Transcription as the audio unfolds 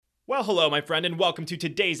Well, hello, my friend, and welcome to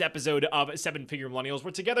today's episode of Seven Figure Millennials,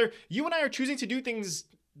 where together you and I are choosing to do things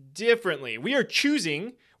differently. We're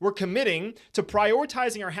committing to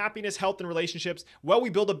prioritizing our happiness, health, and relationships while we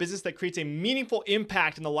build a business that creates a meaningful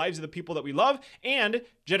impact in the lives of the people that we love and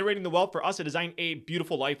generating the wealth for us to design a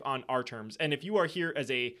beautiful life on our terms. And if you are here as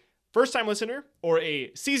a first-time listener or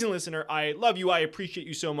a seasoned listener, I love you. I appreciate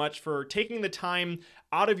you so much for taking the time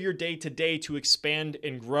out of your day today to expand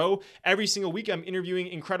and grow. Every single week, I'm interviewing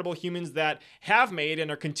incredible humans that have made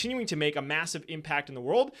and are continuing to make a massive impact in the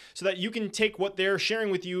world so that you can take what they're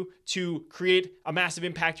sharing with you to create a massive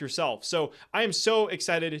impact yourself. So I am so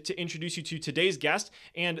excited to introduce you to today's guest.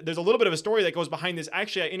 And there's a little bit of a story that goes behind this.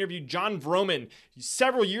 Actually, I interviewed Jon Vroman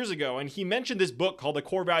several years ago, and he mentioned this book called The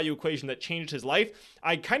Core Value Equation that changed his life.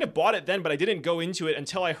 I kind of bought it then, but I didn't go into it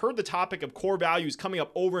until I heard the topic of core values coming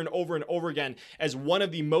up over and over and over again as one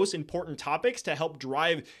of the most important topics to help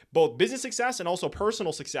drive both business success and also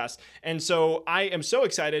personal success. And so I am so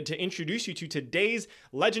excited to introduce you to today's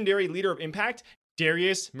legendary leader of impact,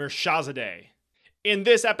 Darius Mirshahzadeh. In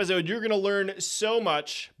this episode, you're going to learn so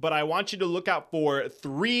much, but I want you to look out for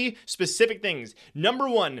three specific things. Number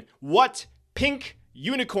one, what pink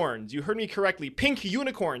unicorns, you heard me correctly, pink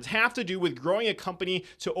unicorns have to do with growing a company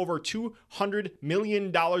to over $200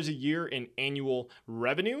 million a year in annual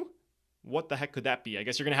revenue. What the heck could that be? I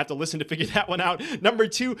guess you're going to have to listen to figure that one out. Number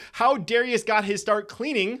two, how Darius got his start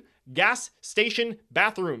cleaning gas station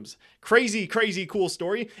bathrooms. Crazy, crazy cool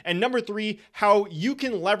story. And number three, how you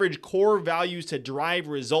can leverage core values to drive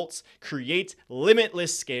results, create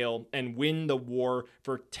limitless scale, and win the war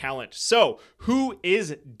for talent. So, who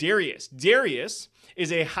is Darius? Darius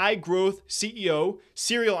is a high growth CEO,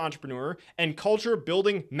 serial entrepreneur, and culture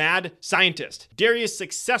building mad scientist. Darius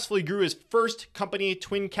successfully grew his first company,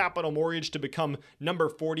 Twin Capital Mortgage, to become number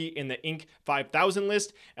 40 in the Inc. 5000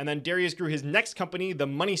 list. And then Darius grew his next company, The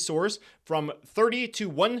Money Source, from 30 to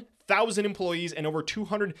 1,000 employees and over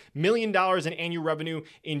 $200 million in annual revenue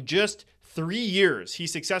in just 3 years. He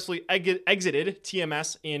successfully exited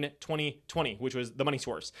TMS in 2020, which was The Money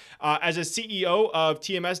Source. As a CEO of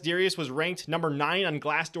TMS, Darius was ranked number 9 on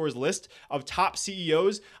Glassdoor's list of top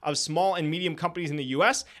CEOs of small and medium companies in the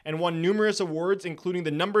US and won numerous awards, including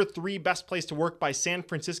the number 3 best place to work by San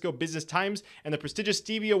Francisco Business Times and the prestigious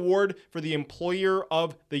Stevie Award for the Employer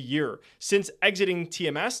of the Year. Since exiting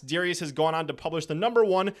TMS, Darius has gone on to publish the number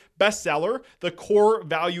 1 bestseller, The Core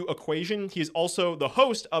Value Equation. He is also the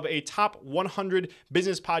host of a top 100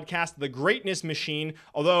 business podcast, The Greatness Machine,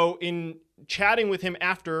 although in chatting with him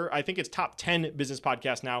after, I think it's top 10 business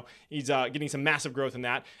podcast now, he's getting some massive growth in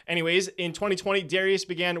that. Anyways, in 2020, Darius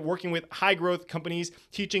began working with high growth companies,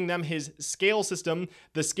 teaching them his scale system,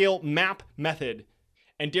 the Scale Map method.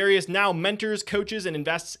 And Darius now mentors, coaches, and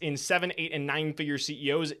invests in 7, 8, and 9-figure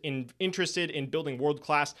CEOs interested in building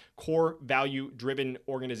world-class, core value-driven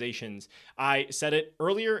organizations. I said it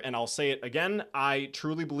earlier, and I'll say it again. I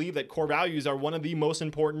truly believe that core values are one of the most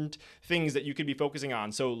important things that you could be focusing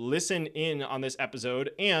on. So listen in on this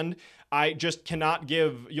episode, and I just cannot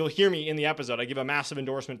you'll hear me in the episode, I give a massive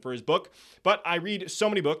endorsement for his book, but I read so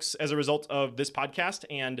many books as a result of this podcast,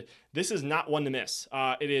 and this is not one to miss.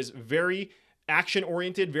 It is very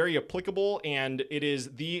action-oriented, very applicable, and it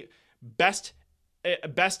is the best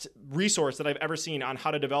resource that I've ever seen on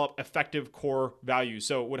how to develop effective core values.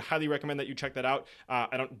 So would highly recommend that you check that out.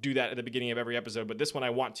 I don't do that at the beginning of every episode, but this one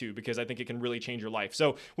I want to because I think it can really change your life.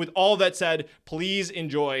 So with all that said, please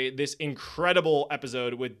enjoy this incredible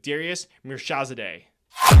episode with Darius Mirshahzadeh.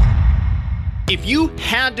 If you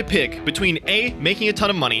had to pick between A, making a ton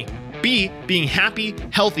of money, B, being happy,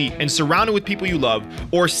 healthy, and surrounded with people you love,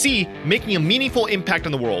 or C, making a meaningful impact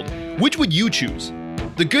on the world, which would you choose?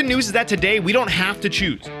 The good news is that today we don't have to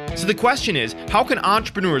choose. So the question is, how can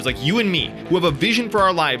entrepreneurs like you and me, who have a vision for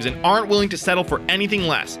our lives and aren't willing to settle for anything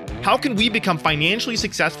less, how can we become financially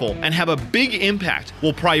successful and have a big impact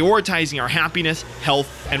while prioritizing our happiness,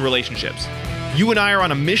 health, and relationships? You and I are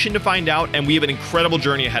on a mission to find out, and we have an incredible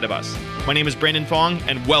journey ahead of us. My name is Brandon Fong,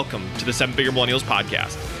 and welcome to the 7-Figure Millennials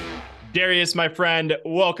podcast. Darius, my friend,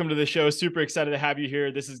 welcome to the show. Super excited to have you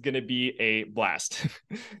here. This is going to be a blast.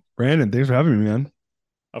 Brandon, thanks for having me, man.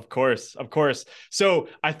 Of course, of course. So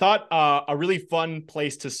I thought a really fun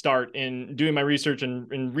place to start in doing my research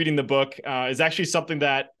and reading the book is actually something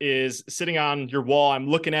that is sitting on your wall. I'm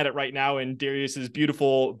looking at it right now in Darius's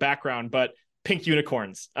beautiful background, but pink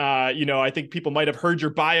unicorns. I think people might have heard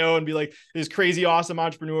your bio and be like, this crazy, awesome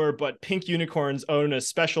entrepreneur, but pink unicorns own a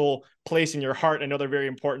special place in your heart. I know they're very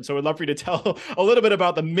important. So I'd love for you to tell a little bit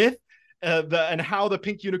about the myth and how the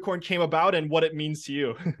pink unicorn came about and what it means to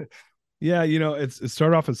you. Yeah, it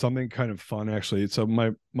started off as something kind of fun, actually. So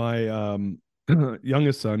my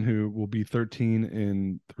youngest son, who will be 13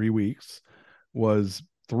 in 3 weeks, was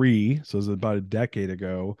 3, so it was about a decade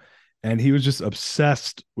ago, and he was just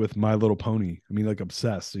obsessed with My Little Pony. I mean, like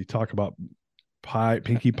obsessed. He talked about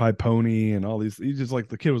Pinkie Pie Pony and all these. He just like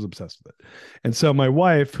the kid was obsessed with it. And so my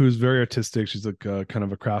wife, who's very artistic, she's like kind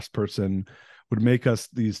of a crafts person, would make us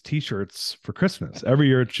these T-shirts for Christmas. Every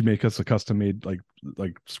year she'd make us a custom made like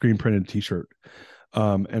screen printed T-shirt.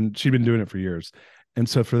 And she'd been doing it for years. And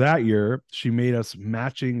so for that year, she made us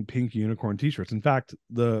matching pink unicorn T-shirts. In fact,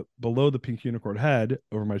 the below the pink unicorn head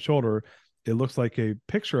over my shoulder, it looks like a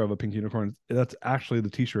picture of a pink unicorn. That's actually the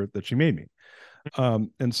T-shirt that she made me.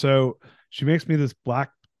 And so she makes me this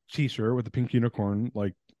black T-shirt with the pink unicorn,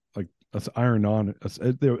 like that's iron on.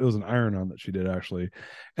 It was an iron on that she did actually,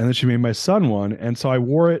 and then she made my son one, and so I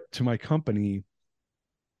wore it to my company.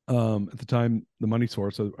 At the time, the Money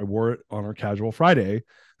Source, I wore it on our Casual Friday.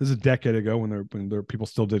 This is a decade ago when there people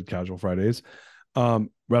still did Casual Fridays. Rest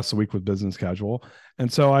of the week with business casual,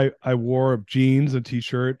 and so I wore jeans, a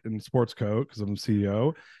T-shirt, and sports coat because I'm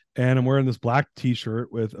CEO, and I'm wearing this black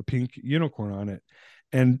T-shirt with a pink unicorn on it.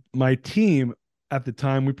 And my team at the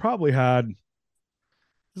time, we probably had,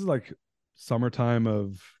 this is like summertime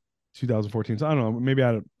of 2014. So I don't know, maybe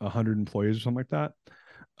I had 100 employees or something like that.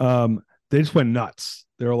 They just went nuts.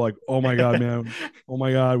 They were like, "Oh my God, man. Oh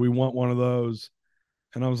my God, we want one of those."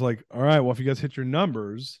 And I was like, "All right, well, if you guys hit your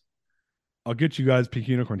numbers, I'll get you guys pink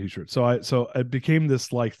unicorn t-shirts." So it became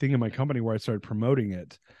this like thing in my company where I started promoting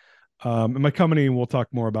it. And my company, we'll talk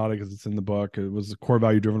more about it because it's in the book. It was a core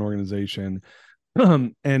value driven organization.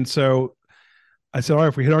 And so I said, all right,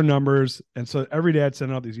 if we hit our numbers. And so every day I'd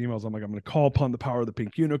send out these emails. I'm like, I'm going to call upon the power of the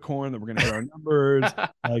pink unicorn that we're going to hit our numbers.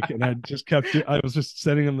 And I just I was just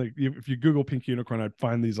sending them, like, if you Google pink unicorn, I'd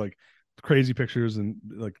find these like crazy pictures and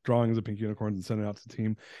like drawings of pink unicorns and send it out to the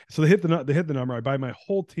team. So they hit the number. I buy my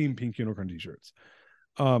whole team pink unicorn t-shirts.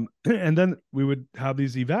 And then we would have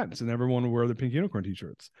these events and everyone would wear the pink unicorn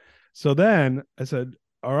t-shirts. So then I said,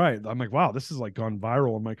 all right, I'm like, wow, this has like gone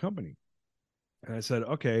viral in my company. And I said,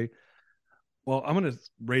 okay, well, I'm going to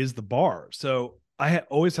raise the bar. So I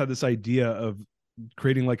always had this idea of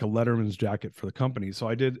creating like a Letterman's jacket for the company. So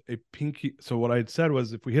I did a pinky. So what I had said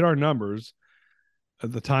was, if we hit our numbers,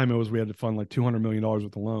 at the time it was, we had to fund like $200 million worth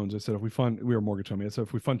of loans. I said, we were a mortgage company. I said,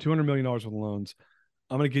 if we fund $200 million worth of loans,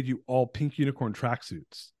 I'm going to get you all pink unicorn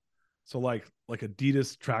tracksuits. So like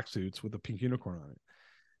Adidas tracksuits with a pink unicorn on it.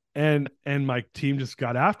 And my team just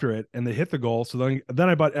got after it and they hit the goal. So then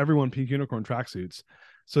I bought everyone pink unicorn tracksuits.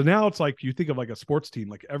 So now it's like, you think of like a sports team,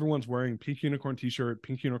 like everyone's wearing pink unicorn t-shirt,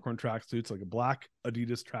 pink unicorn tracksuits, like a black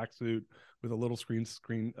Adidas tracksuit with a little silk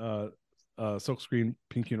screen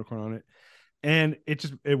pink unicorn on it. And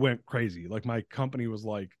it went crazy. Like my company was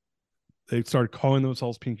like, they started calling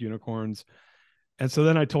themselves pink unicorns. And so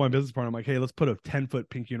then I told my business partner, I'm like, hey, let's put a 10-foot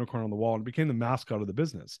pink unicorn on the wall, and it became the mascot of the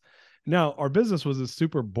business. Now, our business was a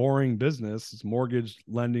super boring business. It's mortgage,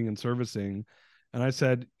 lending, and servicing. And I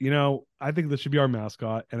said, I think this should be our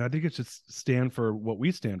mascot. And I think it should stand for what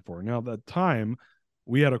we stand for. Now, at that time,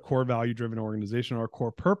 we had a core value driven organization. Our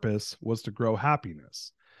core purpose was to grow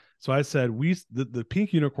happiness. So I said, the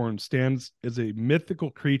pink unicorn stands as a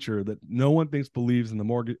mythical creature that no one believes in the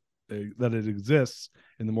mortgage, that it exists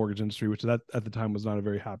in the mortgage industry, which at the time was not a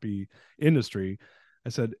very happy industry. I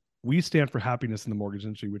said, we stand for happiness in the mortgage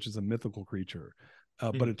industry, which is a mythical creature,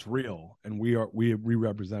 but it's real, and we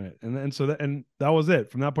represent it. And so that was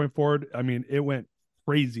it. From that point forward, I mean, it went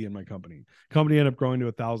crazy in my company. Company ended up growing to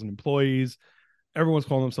 1,000 employees. Everyone's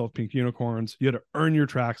calling themselves pink unicorns. You had to earn your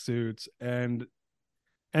tracksuits, and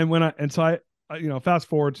so I fast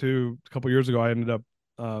forward to a couple of years ago, I ended up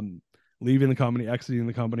leaving the company, exiting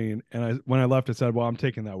the company, and when I left, I said, well, I'm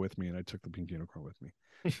taking that with me, and I took the pink unicorn with me.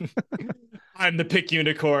 I'm the pink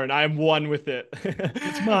unicorn. I'm one with it.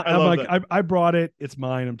 It's mine. I'm like, I brought it. It's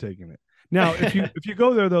mine. I'm taking it. Now, if you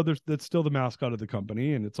go there though, that's still the mascot of the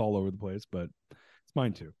company, and it's all over the place, but it's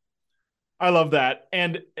mine too. I love that.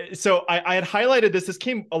 And so I had highlighted this. This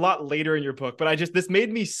came a lot later in your book, but this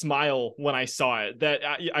made me smile when I saw it. That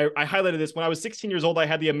I highlighted this when I was 16 years old. I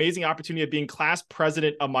had the amazing opportunity of being class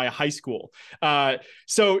president of my high school.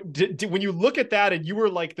 So when you look at that and you were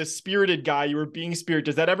like the spirited guy, you were being spirited,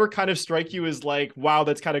 does that ever kind of strike you as like, wow,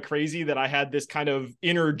 that's kind of crazy that I had this kind of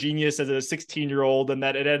inner genius as a 16-year-old and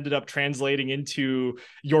that it ended up translating into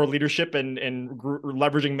your leadership and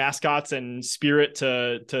leveraging mascots and spirit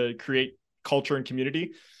to create culture and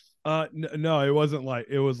community? No, it wasn't like,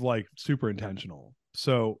 it was like super intentional.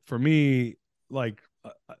 So for me, like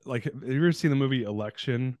have you ever seen the movie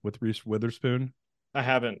Election with Reese Witherspoon? I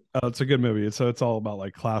haven't. It's a good movie. It's all about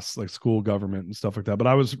like class, like school government and stuff like that. But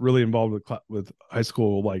I was really involved with high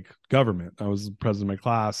school like government. I was president of my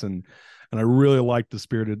class, and I really liked the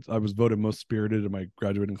spirited. I was voted most spirited in my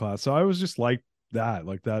graduating class. So I was just like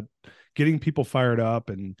that, getting people fired up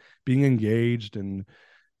and being engaged, and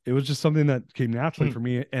it was just something that came naturally Hmm. for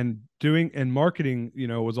me. And doing and marketing,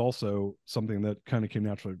 was also something that kind of came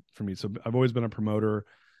naturally for me. So I've always been a promoter.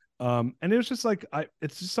 And it was just like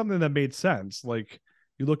it's just something that made sense. Like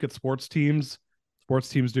you look at sports teams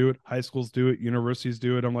do it, high schools do it, universities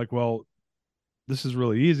do it. I'm like, well, this is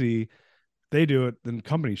really easy. They do it, then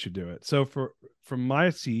companies should do it. So from my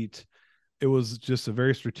seat, it was just a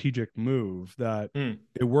very strategic move that Hmm.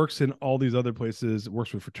 it works in all these other places. It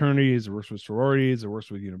works with fraternities, it works with sororities, it works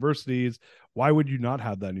with universities. Why would you not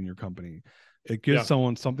have that in your company? It gives Yeah.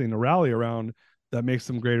 someone something to rally around that makes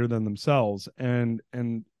them greater than themselves. And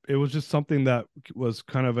it was just something that was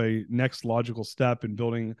kind of a next logical step in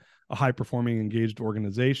building a high performing, engaged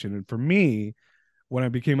organization. And for me, when I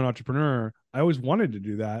became an entrepreneur, I always wanted to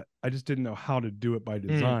do that. I just didn't know how to do it by Hmm.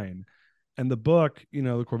 design. And the book,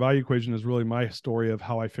 the core value equation, is really my story of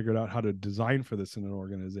how I figured out how to design for this in an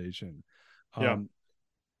organization. Yeah. Um,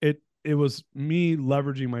 it was me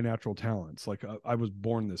leveraging my natural talents. Like I was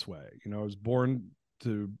born this way. I was born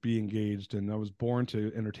to be engaged, and I was born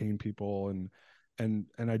to entertain people, and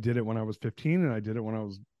I did it when I was 15, and I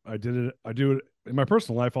do it in my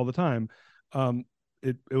personal life all the time. Um,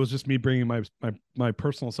 it was just me bringing my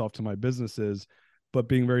personal self to my businesses, but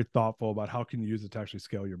being very thoughtful about how can you use it to actually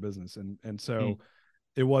scale your business. And Hmm. so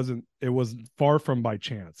it was far from by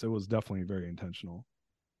chance. It was definitely very intentional.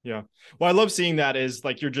 Yeah. Well, I love seeing that as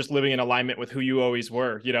like you're just living in alignment with who you always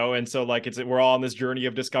were, and so like we're all on this journey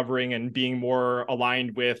of discovering and being more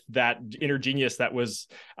aligned with that inner genius that was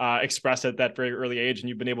expressed at that very early age, and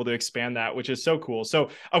you've been able to expand that, which is so cool. So,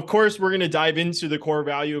 of course, we're going to dive into the core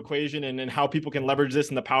value equation and how people can leverage this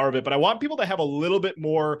and the power of it. But I want people to have a little bit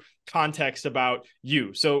more context about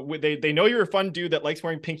you. So they know you're a fun dude that likes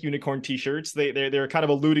wearing pink unicorn t-shirts. They're kind of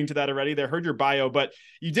alluding to that already. They heard your bio, but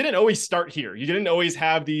you didn't always start here. You didn't always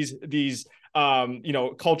have these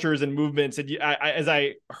cultures and movements. And as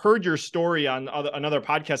I heard your story on another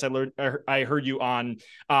podcast I heard you on,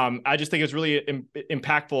 I just think it's really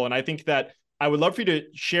impactful. And I think that I would love for you to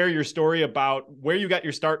share your story about where you got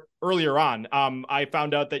your start earlier on. I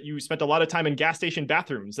found out that you spent a lot of time in gas station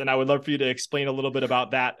bathrooms, and I would love for you to explain a little bit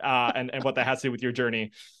about that and what that has to do with your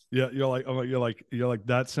journey. Yeah, you're like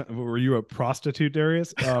that. Were you a prostitute,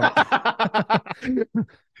 Darius?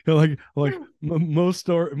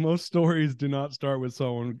 Most stories do not start with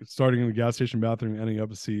someone starting in the gas station bathroom and ending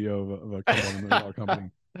up a CEO of a couple hundred million dollar company,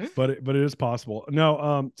 but it is possible.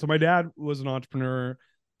 No, so my dad was an entrepreneur,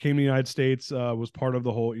 came to the United States, was part of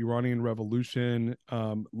the whole Iranian Revolution,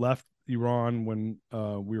 left Iran when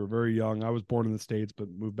we were very young. I was born in the States, but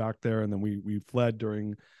moved back there, and then we fled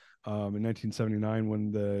during in 1979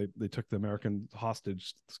 when they took the American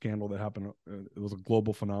hostage scandal that happened. It was a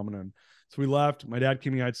global phenomenon. So we left. My dad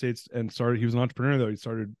came to the United States and started. He was an entrepreneur though. He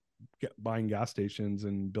started buying gas stations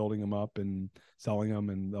and building them up and selling them,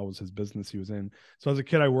 and that was his business he was in. So as a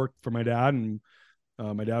kid, I worked for my dad, and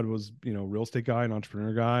my dad was real estate guy, an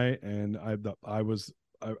entrepreneur guy, and I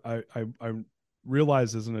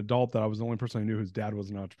realized as an adult that I was the only person I knew whose dad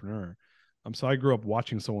was an entrepreneur. So I grew up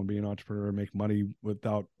watching someone be an entrepreneur, make money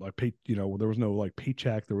without like there was no like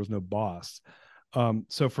paycheck, there was no boss.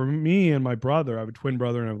 So for me and my brother, I have a twin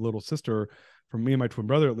brother and I have a little sister. For me and my twin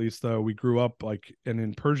brother, at least, though, we grew up like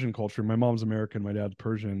in Persian culture. My mom's American, my dad's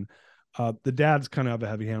Persian. The dads kind of have a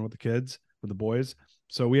heavy hand with the kids, with the boys.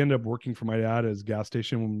 So we ended up working for my dad as gas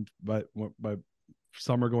station by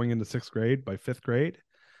summer going into sixth grade, by fifth grade.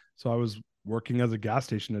 So I was working as a gas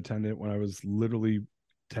station attendant when I was literally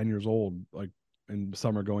 10 years old, like in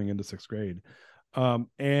summer going into sixth grade.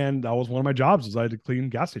 And that was one of my jobs was I had to clean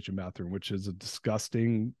gas station bathroom, which is a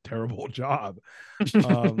disgusting, terrible job.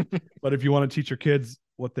 Um, but if you want to teach your kids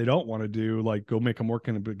what they don't want to do, like go make them work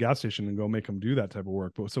in a gas station and go make them do that type of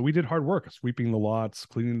work. But so we did hard work, sweeping the lots,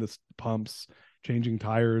 cleaning the pumps, changing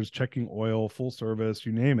tires, checking oil, full service,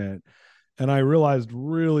 you name it. And I realized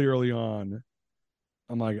really early on,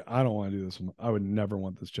 I'm like, I don't want to do this. I would never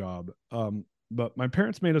want this job. But my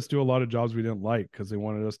parents made us do a lot of jobs we didn't like because they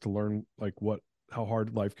wanted us to learn like how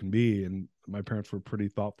hard life can be, and my parents were pretty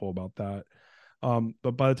thoughtful about that.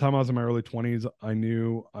 But by the time I was in my early 20s, I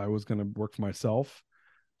knew I was going to work for myself.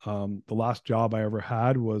 The last job I ever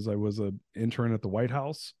had was I was an intern at the White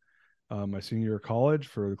House, my senior year of college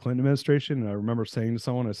for the Clinton administration. And I remember saying to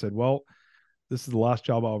someone, I said, well, this is the last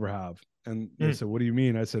job I'll ever have. And they said, what do you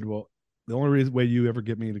mean? I said, well, the only way you ever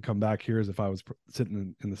get me to come back here is if I was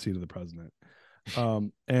sitting in the seat of the president.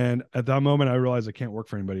 And at that moment, I realized I can't work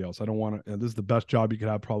for anybody else. I don't want to. This is the best job you could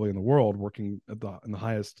have probably in the world, working in the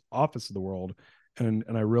highest office of the world, and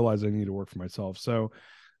I realized I need to work for myself. So,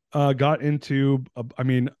 got into. I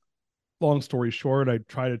mean, long story short, I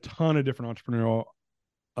tried a ton of different entrepreneurial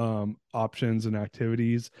options and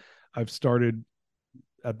activities. I've started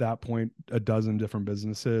at that point a dozen different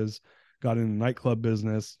businesses. Got in the nightclub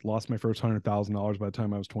business, lost my first $100,000 by the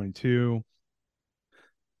time I was 22.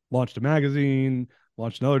 Launched a magazine,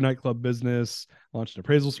 launched another nightclub business, launched an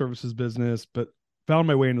appraisal services business, but found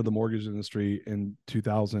my way into the mortgage industry in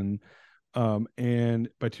 2000. And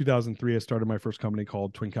by 2003, I started my first company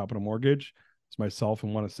called Twin Capital Mortgage. It's myself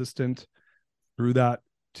and one assistant. Through that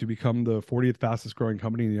to become the 40th fastest growing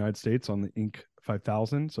company in the United States on the Inc.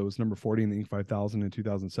 5000. So it was number 40 in the Inc. 5000 in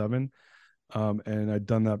 2007. And I'd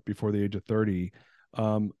done that before the age of 30.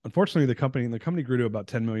 Unfortunately, the company grew to about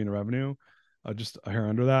 10 million in revenue, just a hair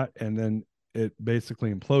under that, and then it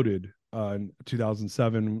basically imploded. In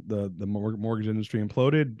 2007, the mortgage industry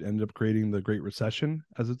imploded, ended up creating the Great Recession,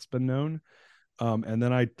 as it's been known. And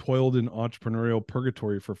then I toiled in entrepreneurial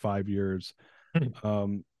purgatory for 5 years,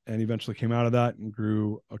 and eventually came out of that and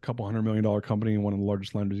grew a couple $100 million company and one of the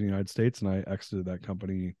largest lenders in the United States. And I exited that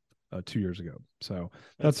company 2 years ago. So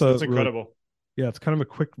that's incredible. Really, yeah, it's kind of a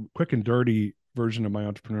quick and dirty version of my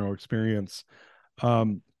entrepreneurial experience.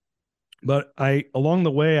 But along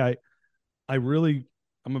the way,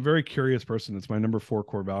 I'm a very curious person. It's my number 4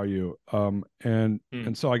 core value. And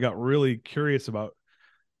so I got really curious about,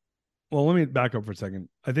 well, let me back up for a second.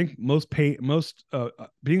 I think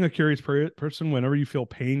being a curious person, whenever you feel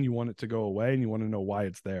pain, you want it to go away and you want to know why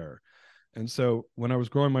it's there. And so when I was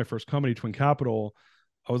growing my first company, Twin Capital,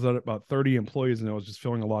 I was at about 30 employees and I was just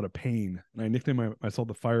feeling a lot of pain. And I nicknamed myself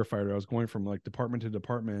the firefighter. I was going from like department to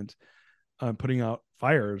department, putting out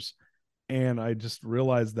fires. And I just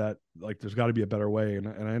realized that like there's got to be a better way. And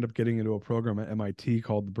I ended up getting into a program at MIT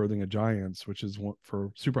called the Birthing of Giants, which is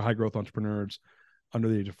for super high growth entrepreneurs under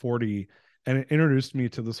the age of 40. And it introduced me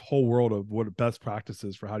to this whole world of what best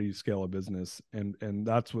practices for how do you scale a business. And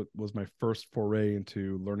that's what was my first foray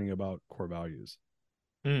into learning about core values.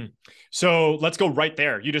 So let's go right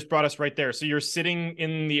there. You just brought us right there. So you're sitting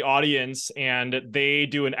in the audience and they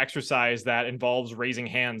do an exercise that involves raising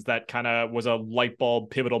hands. That kind of was a light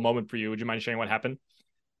bulb pivotal moment for you. Would you mind sharing what happened?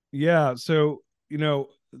 Yeah. So, the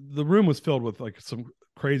room was filled with like some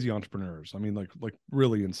crazy entrepreneurs. I mean, like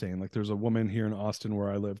really insane. Like there's a woman here in Austin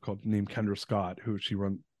where I live named Kendra Scott, who it's a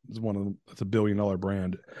 $1 billion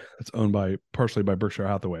brand that's owned partially by Berkshire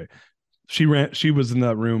Hathaway. She was in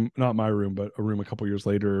that room, not my room, but a room a couple years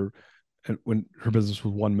later, and when her business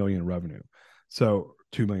was 1 million in revenue. So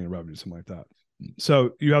 2 million in revenue, something like that.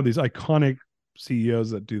 So you have these iconic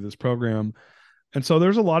CEOs that do this program. And so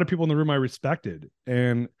there's a lot of people in the room I respected.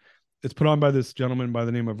 And it's put on by this gentleman by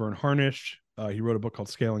the name of Verne Harnish. He wrote a book called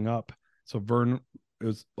Scaling Up. So Verne, it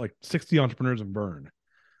was like 60 entrepreneurs in Verne.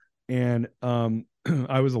 And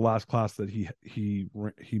I was the last class that he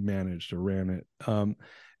managed or ran it.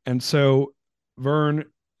 And so Verne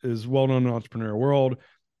is well known in the entrepreneurial world.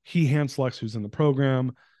 He hand selects who's in the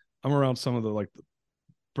program. I'm around some of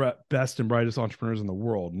the best and brightest entrepreneurs in the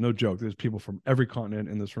world. No joke. There's people from every continent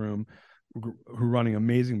in this room who are running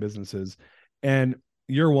amazing businesses. And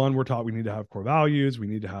year one, we're taught we need to have core values. We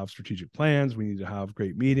need to have strategic plans. We need to have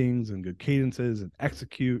great meetings and good cadences and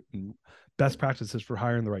execute and best practices for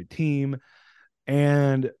hiring the right team.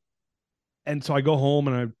 And so I go home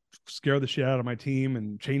and I scare the shit out of my team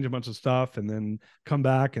and change a bunch of stuff and then come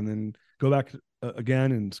back and then go back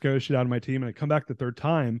again and scare the shit out of my team. And I come back the third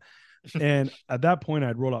time. And at that point,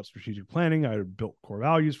 I'd rolled out strategic planning. I had built core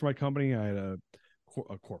values for my company. I had a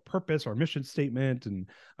core purpose, our mission statement, and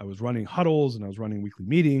I was running huddles and I was running weekly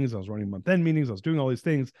meetings. I was running month-end meetings. I was doing all these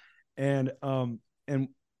things. And I'm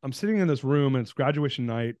sitting in this room and it's graduation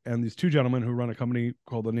night. And these two gentlemen who run a company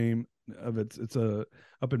called the name of it's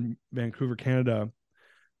up in Vancouver, Canada,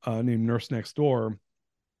 named Nurse Next Door,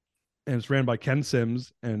 and it's ran by Ken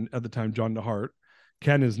Sims and at the time John DeHart.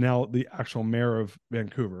 Ken is now the actual mayor of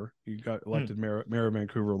Vancouver. He got elected mayor of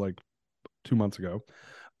Vancouver like 2 months ago.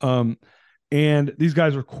 And these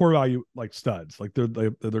guys are core value like studs. Like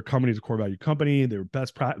their company's a core value company. They're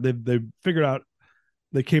they've figured out.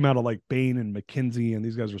 They came out of like Bain and McKinsey, and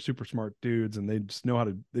these guys are super smart dudes, and they just know how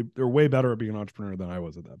to. They're way better at being an entrepreneur than I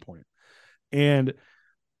was at that point. And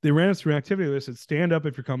they ran us through an activity. They said, stand up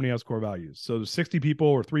if your company has core values. So there's 60 people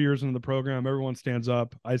or 3 years into the program. Everyone stands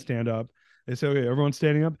up. I stand up. They say, okay, everyone's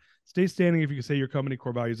standing up. Stay standing if you can say your company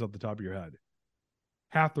core values off the top of your head.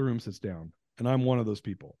 Half the room sits down, and I'm one of those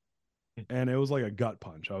people. And it was like a gut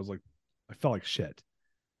punch. I felt like shit.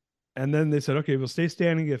 And then they said, okay, well, stay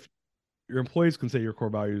standing if your employees can say your core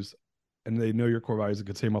values, and they know your core values and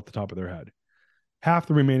can say them off the top of their head. Half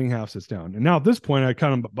the remaining half sits down. And now at this point, I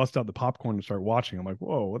kind of bust out the popcorn and start watching. I'm like,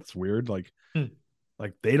 whoa, that's weird. Hmm.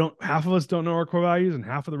 Like they don't, half of us don't know our core values, and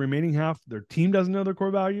half of the remaining half, their team doesn't know their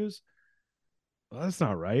core values. Well, that's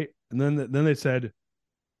not right. And then they said,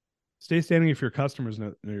 stay standing if your customers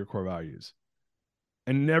know your core values.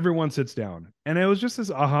 And everyone sits down. And it was just this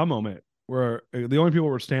aha moment where the only people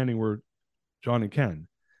who were standing were John and Ken.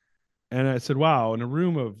 And I said, wow, in a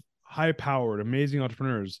room of high powered, amazing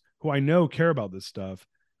entrepreneurs who I know care about this stuff,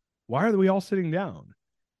 why are we all sitting down?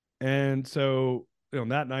 And so,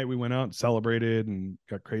 that night we went out and celebrated and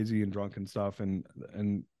got crazy and drunk and stuff. And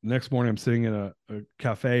next morning I'm sitting in a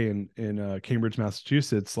cafe in Cambridge,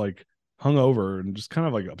 Massachusetts, like hungover and just kind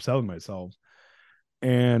of like upset with myself.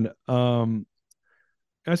 And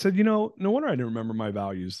I said, no wonder I didn't remember my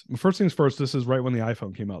values. First things first, this is right when the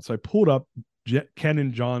iPhone came out. So I pulled up Ken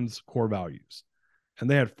and John's core values, and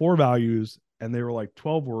they had 4 values, and they were like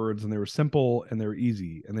 12 words, and they were simple and they were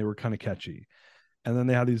easy and they were kind of catchy. And then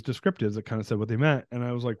they had these descriptives that kind of said what they meant. And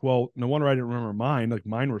I was like, well, no wonder I didn't remember mine. Like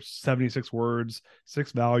mine were 76 words,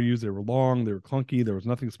 6 values. They were long, they were clunky. There was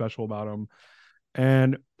nothing special about them.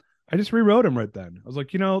 And I just rewrote them right then. I was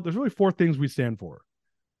like, there's really 4 things we stand for: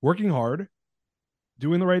 working hard,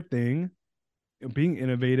 doing the right thing, being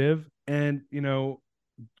innovative, and,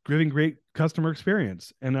 giving great customer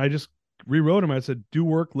experience. And I just rewrote them. I said, do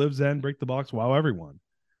work, live zen, break the box, wow everyone.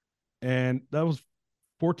 And that was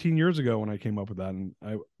 14 years ago when I came up with that. And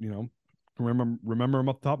I, remember them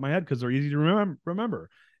off the top of my head because they're easy to remember.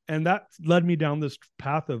 And that led me down this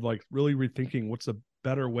path of like really rethinking what's a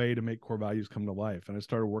better way to make core values come to life. And I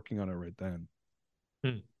started working on it right then.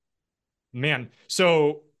 Man,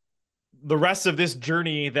 so the rest of this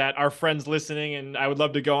journey that our friends listening, and I would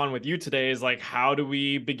love to go on with you today, is like, how do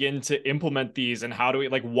we begin to implement these, and how do we,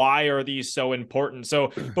 like, why are these so important?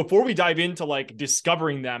 So before we dive into like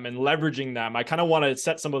discovering them and leveraging them, I kind of want to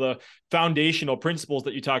set some of the foundational principles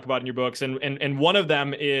that you talk about in your books. And one of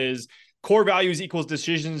them is core values equals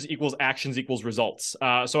decisions equals actions equals results.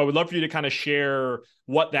 So I would love for you to kind of share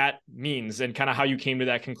what that means and kind of how you came to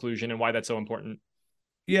that conclusion and why that's so important.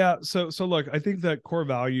 Yeah. So look, I think that core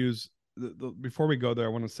values, before we go there, I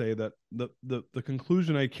want to say that the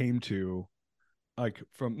conclusion I came to, like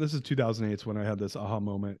this is 2008 when I had this aha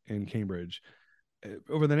moment in Cambridge.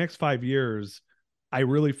 Over the next 5 years, I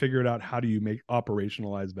really figured out how do you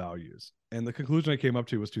operationalize values. And the conclusion I came up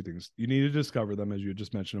to was 2 things. You need to discover them, as you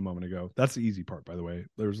just mentioned a moment ago. That's the easy part, by the way.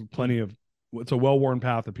 There's plenty of, it's a well-worn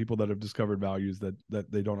path of people that have discovered values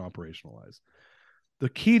that they don't operationalize. The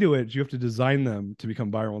key to it is you have to design them to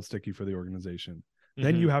become viral and sticky for the organization.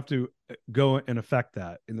 Then you have to go and affect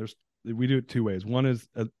that. And we do it 2 ways. One is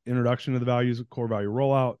an introduction to the values, core value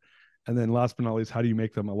rollout. And then last but not least, how do you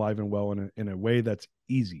make them alive and well in a way that's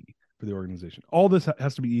easy for the organization? All this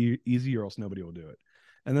has to be easy or else nobody will do it.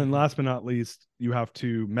 And then last but not least, you have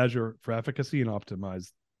to measure for efficacy and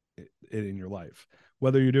optimize it in your life.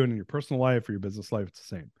 Whether you're doing it in your personal life or your business life, it's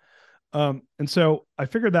the same. And so I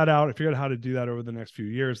figured that out. I figured out how to do that over the next few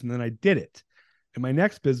years. And then I did it. In my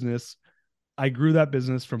next business, I grew that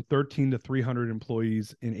business from 13 to 300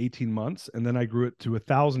 employees in 18 months. And then I grew it to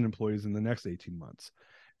 1,000 employees in the next 18 months.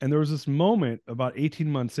 And there was this moment about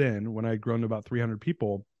 18 months in when I had grown to about 300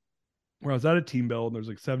 people where I was at a team build and there's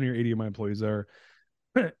like 70 or 80 of my employees there.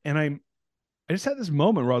 And I just had this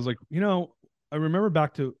moment where I was like, I remember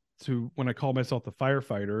back to when I called myself the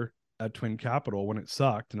firefighter at Twin Capital when it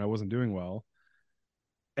sucked and I wasn't doing well.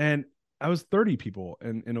 And I was 30 people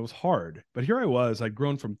and it was hard. But here I was, I'd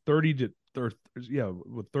grown from 30 to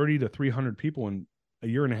 300 people in a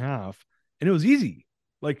year and a half. And it was easy.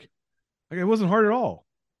 Like it wasn't hard at all.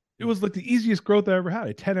 It was like the easiest growth I ever had.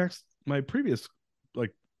 I 10x my previous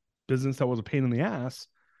like business that was a pain in the ass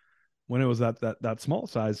when it was that small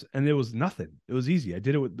size, and it was nothing. It was easy. I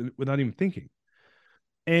did it without even thinking.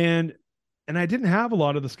 And I didn't have a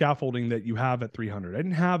lot of the scaffolding that you have at 300. I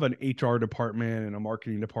didn't have an HR department and a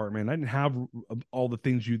marketing department. I didn't have all the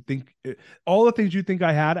things you think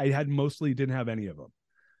I had mostly didn't have any of them.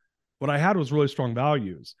 What I had was really strong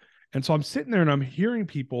values. And so I'm sitting there and I'm hearing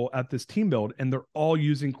people at this team build and they're all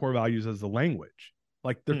using core values as the language.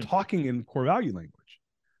 Like they're talking in core value language.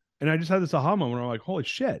 And I just had this aha moment where I'm like, holy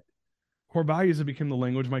shit, core values have become the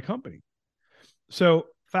language of my company. So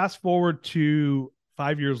fast forward to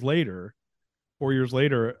 4 years later,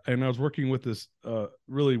 and I was working with this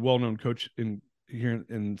really well-known coach here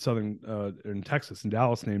in Southern in Texas, in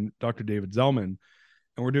Dallas, named Dr. David Zellman.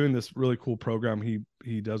 And we're doing this really cool program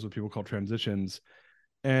he does with people called Transitions.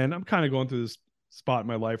 And I'm kind of going through this spot in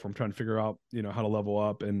my life where I'm trying to figure out, how to level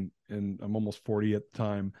up, and I'm almost 40 at the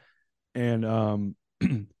time. And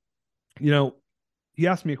you know, he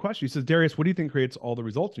asked me a question. He says, Darius, what do you think creates all the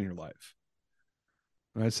results in your life?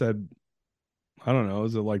 And I said, I don't know.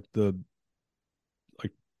 Is it like the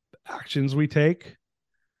like actions we take?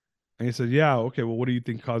 And he said, yeah, okay, well, what do you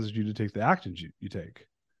think causes you to take the actions you take?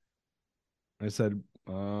 And I said,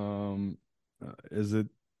 is it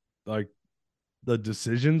like the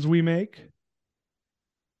decisions we make?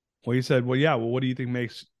 Well, he said, well, yeah, well, what do you think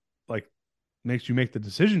makes you make the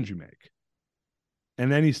decisions you make?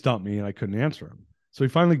 And then he stumped me and I couldn't answer him. So he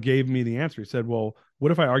finally gave me the answer. He said, well,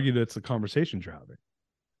 what if I argue that it's the conversations you're having?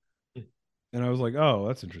 And I was like, oh,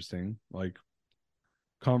 that's interesting. Like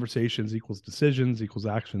conversations equals decisions equals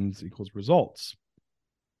actions equals results.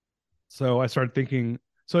 So I started thinking,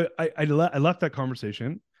 so I left that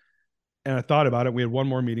conversation and I thought about it. We had one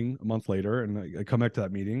more meeting a month later and I come back to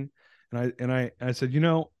that meeting and I said,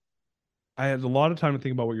 I had a lot of time to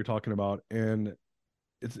think about what you're talking about. And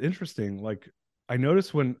it's interesting. Like I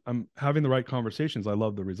notice when I'm having the right conversations, I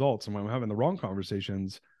love the results. And when I'm having the wrong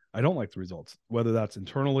conversations, I don't like the results, whether that's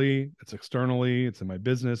internally, it's externally, it's in my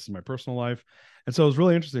business, in my personal life. And so it was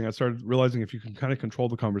really interesting. I started realizing if you can kind of control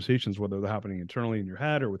the conversations, whether they're happening internally in your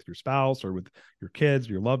head or with your spouse or with your kids,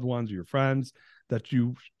 your loved ones, or your friends, that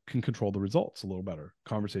you can control the results a little better.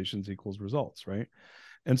 Conversations equals results, right?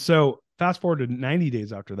 And so fast forward to 90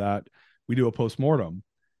 days after that, we do a postmortem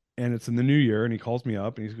and it's in the new year. And he calls me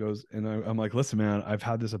up and he goes, and I'm like, listen, man, I've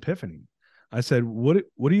had this epiphany. I said, what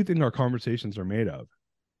do you think our conversations are made of?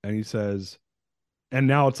 And he says, and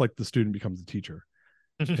now it's like the student becomes the teacher.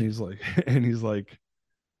 And he's like, and he's like,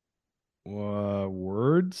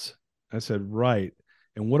 words? I said, right.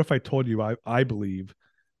 And what if I told you I believe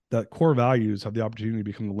that core values have the opportunity to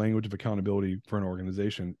become the language of accountability for an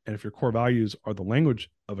organization. And if your core values are the language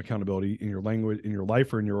of accountability in your language, in your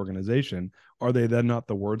life or in your organization, are they then not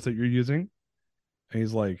the words that you're using? And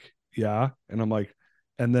he's like, yeah. And I'm like,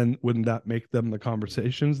 and then wouldn't that make them the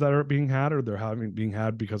conversations that are being had or they're having being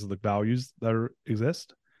had because of the values that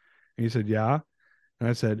exist? And he said, yeah. And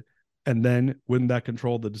I said, and then wouldn't that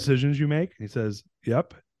control the decisions you make? And he says,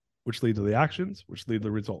 yep, which lead to the actions, which lead to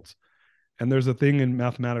the results. And there's a thing in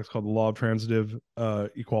mathematics called the law of transitive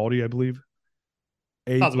equality, I believe.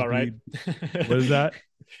 A Sounds equals about right. B. What is that?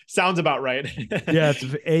 Sounds about right. Yeah, it's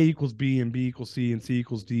if A equals B and B equals C and C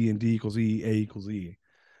equals D and D equals E, A equals E.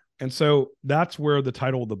 And so that's where the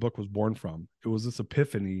title of the book was born from. It was this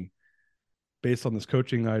epiphany based on this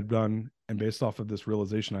coaching I'd done and based off of this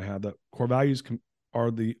realization I had that core values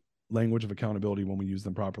are the language of accountability when we use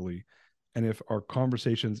them properly. And if our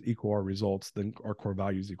conversations equal our results, then our core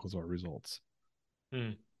values equals our results.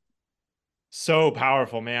 Hmm. So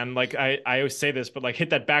powerful, man. Like I always say this, but like hit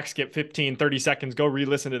that back skip 15, 30 seconds, go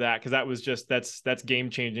re-listen to that. Cause that was just, that's game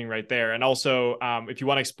changing right there. And also if you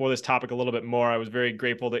want to explore this topic a little bit more, I was very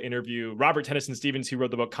grateful to interview Robert Tennyson Stevens, who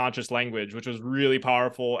wrote the book Conscious Language, which was really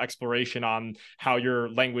powerful exploration on how your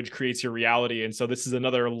language creates your reality. And so this is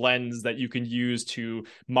another lens that you can use to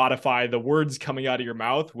modify the words coming out of your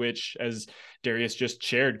mouth, which, as Darius just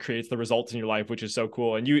shared, creates the results in your life, which is so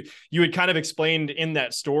cool. And you had kind of explained in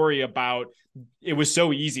that story about it was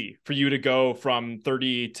so easy for you to go from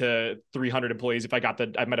 30 to 300 employees. If I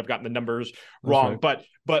might have gotten the numbers wrong, right.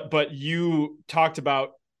 but you talked about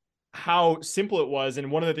how simple it was.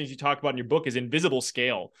 And one of the things you talk about in your book is invisible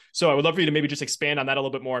scale. So I would love for you to maybe just expand on that a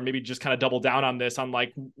little bit more and maybe just kind of double down on this, on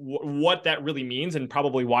like what that really means and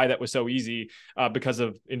probably why that was so easy because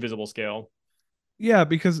of invisible scale. Yeah,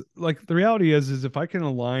 because like the reality is if I can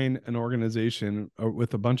align an organization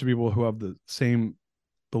with a bunch of people who have the same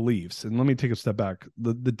beliefs, and let me take a step back.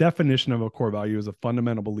 The definition of a core value is a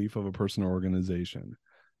fundamental belief of a person or organization.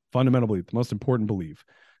 Fundamental belief, the most important belief.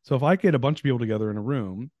 So if I get a bunch of people together in a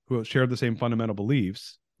room who share the same fundamental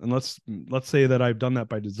beliefs, and let's say that I've done that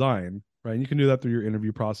by design, right? And you can do that through your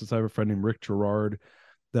interview process. I have a friend named Rick Gerard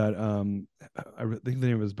that I think the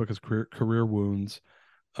name of his book is Career Wounds,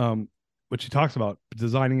 which he talks about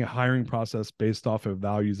designing a hiring process based off of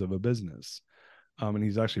values of a business. And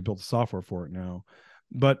he's actually built a software for it now.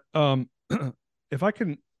 But if I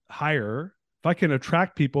can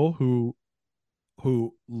attract people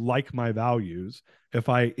who like my values, if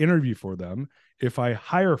I interview for them, if I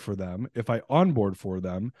hire for them, if I onboard for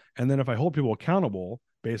them, and then if I hold people accountable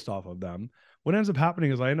based off of them, what ends up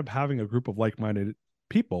happening is I end up having a group of like-minded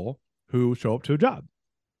people who show up to a job.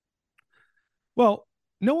 Well,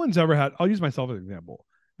 no one's ever had, I'll use myself as an example.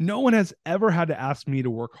 No one has ever had to ask me to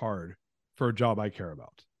work hard for a job I care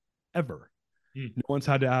about, ever. No one's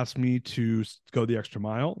had to ask me to go the extra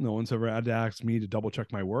mile. No one's ever had to ask me to double check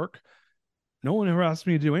my work. No one ever asked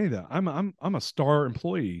me to do any of that. I'm a star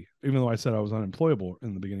employee, even though I said I was unemployable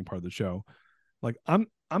in the beginning part of the show. Like I'm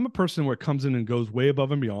I'm a person where it comes in and goes way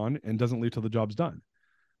above and beyond and doesn't leave till the job's done.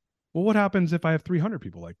 Well, what happens if I have 300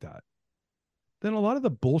 people like that? Then a lot of the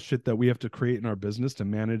bullshit that we have to create in our business to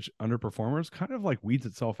manage underperformers kind of like weeds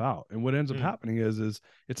itself out. And what ends up happening is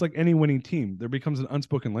it's like any winning team. There becomes an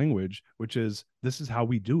unspoken language, which is this is how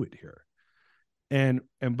we do it here.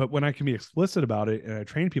 But when I can be explicit about it and I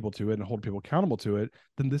train people to it and hold people accountable to it,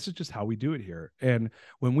 then this is just how we do it here. And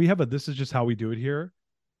when we have a this is just how we do it here,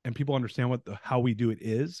 and people understand what how we do it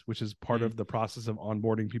is, which is part of the process of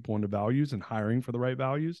onboarding people into values and hiring for the right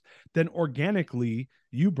values, then organically,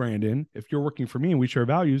 you, Brandon, if you're working for me and we share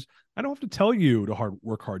values, I don't have to tell you to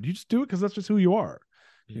work hard. You just do it because that's just who you are.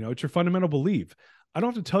 You know, it's your fundamental belief. I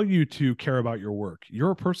don't have to tell you to care about your work. You're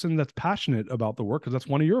a person that's passionate about the work because that's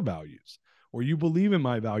one of your values, or you believe in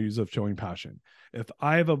my values of showing passion. If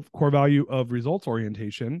I have a core value of results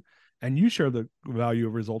orientation and you share the value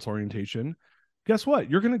of results orientation, guess what?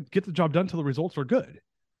 You're going to get the job done until the results are good.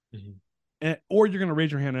 Or you're going to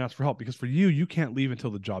raise your hand and ask for help, because for you can't leave until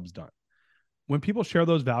the job's done. When people share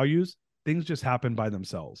those values, things just happen by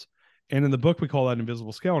themselves. And in the book, we call that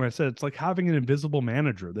invisible scale. And I said, it's like having an invisible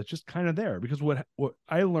manager that's just kind of there. Because what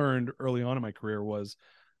I learned early on in my career was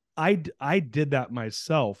I did that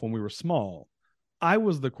myself when we were small. I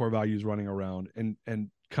was the core values running around and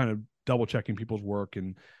kind of double checking people's work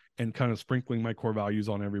and kind of sprinkling my core values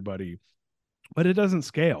on everybody. But it doesn't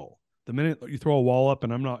scale. The minute you throw a wall up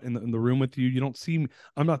and I'm not in the room with you, you don't see me.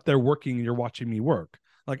 I'm not there working and you're watching me work.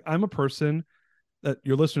 Like, I'm a person that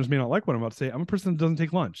your listeners may not like what I'm about to say. I'm a person that doesn't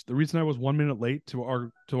take lunch. The reason I was 1 minute late to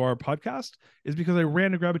our podcast is because I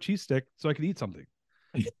ran to grab a cheese stick so I could eat something.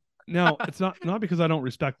 Now, it's not because I don't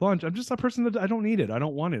respect lunch. I'm just a person that I don't need it. I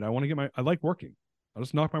don't want it. I like working. I'll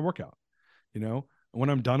just knock my work out. You know, and when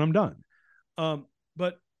I'm done, I'm done.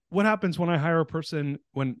 But what happens when I hire a person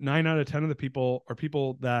when 9 out of 10 of the people are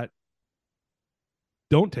people that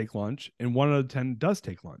don't take lunch and 1 out of 10 does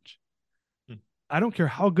take lunch? I don't care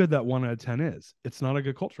how good that 1 out of 10 is. It's not a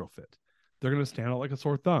good cultural fit. They're going to stand out like a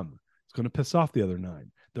sore thumb. It's going to piss off the other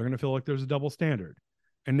 9. They're going to feel like there's a double standard.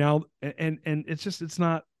 And now, and it's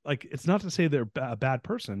not to say they're a bad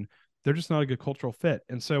person. They're just not a good cultural fit.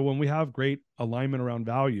 And so when we have great alignment around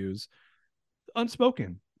values,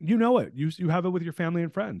 unspoken, you know it. You have it with your family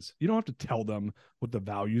and friends. You don't have to tell them what the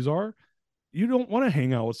values are. You don't want to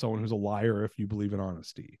hang out with someone who's a liar if you believe in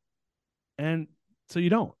honesty. And so you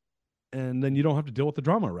don't. And then you don't have to deal with the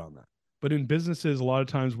drama around that. But in businesses, a lot of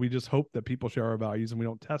times we just hope that people share our values and we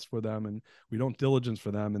don't test for them and we don't diligence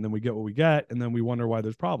for them. And then we get what we get. And then we wonder why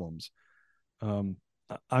there's problems. I'm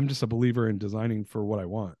just a believer in designing for what I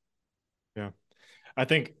want. Yeah. I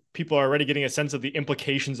think people are already getting a sense of the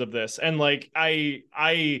implications of this. And like, I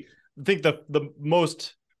think the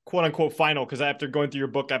most quote unquote final, because after going through your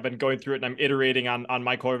book, I've been going through it and I'm iterating on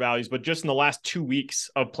my core values, but just in the last 2 weeks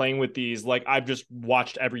of playing with these, like, I've just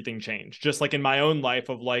watched everything change, just like in my own life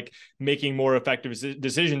of like making more effective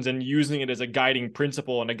decisions and using it as a guiding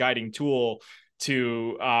principle and a guiding tool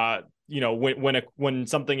to, when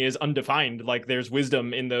something is undefined, like there's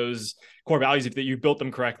wisdom in those core values if that you've built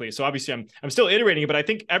them correctly. So obviously I'm still iterating, but I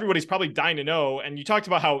think everybody's probably dying to know. And you talked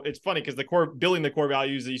about how it's funny because building the core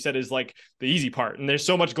values that you said is like the easy part. And there's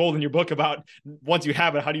so much gold in your book about once you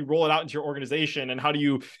have it, how do you roll it out into your organization and how do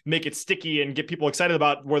you make it sticky and get people excited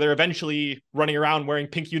about where they're eventually running around wearing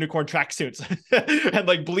pink unicorn tracksuits and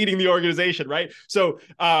like bleeding the organization. Right. So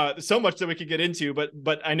much that we could get into,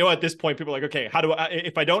 but I know at this point, people are like, okay, how do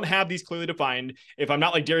if I don't have these clearly defined, if I'm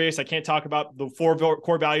not like Darius, I can't talk about the 4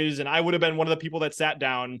 core values. And I would have been one of the people that sat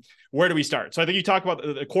down. Where do we start? So I think you talk about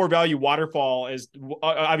the core value waterfall is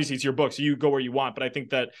obviously it's your book, so you go where you want. But I think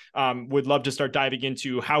that would love to start diving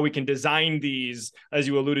into how we can design these, as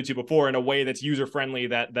you alluded to before, in a way that's user friendly,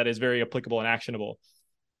 that is very applicable and actionable.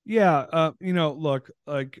 Yeah, look,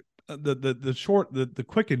 like the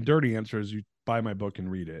quick and dirty answer is you buy my book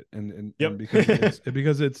and read it, and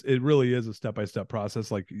because it really is a step-by-step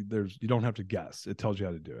process. Like you don't have to guess; it tells you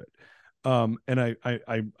how to do it. And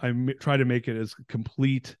I try to make it as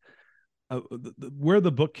complete. Where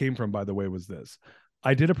the book came from, by the way, was this.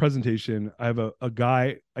 I did a presentation. I have a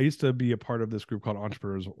guy. I used to be a part of this group called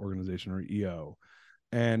Entrepreneurs Organization, or EO,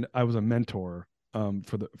 and I was a mentor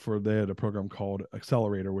they had a program called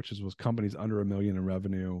Accelerator, which was companies under $1 million in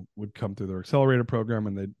revenue would come through their Accelerator program,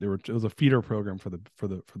 and it was a feeder program for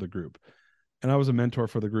the group. And I was a mentor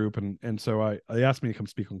for the group, and so they asked me to come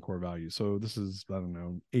speak on core values. So this is, I don't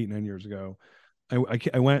know, 8-9 years ago.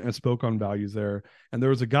 I went and spoke on values there, and there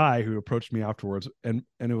was a guy who approached me afterwards, and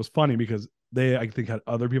it was funny because they, I think, had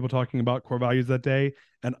other people talking about core values that day,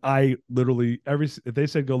 and I literally if they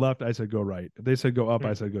said go left, I said go right. If they said go up,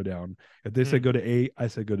 I said go down. If they said go to A, I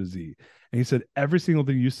said go to Z. And he said every single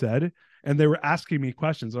thing you said, and they were asking me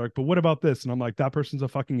questions. They're like, but what about this? And I'm like, that person's a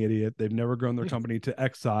fucking idiot. They've never grown their company to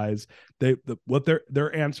X size. What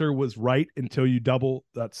their answer was right until you double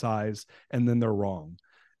that size, and then they're wrong.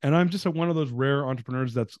 And I'm just one of those rare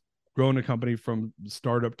entrepreneurs that's grown a company from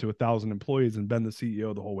startup to 1,000 employees and been the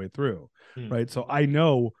CEO the whole way through. Right. So I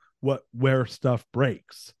know where stuff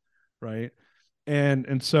breaks. Right.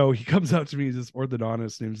 And so he comes out to me, he's this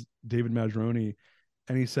orthodontist named David Madroni.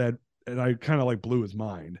 And he said, and I kind of like blew his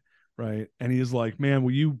mind. Right. And he's like, man,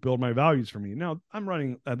 will you build my values for me? Now I'm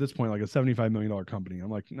running at this point like a $75 million company. I'm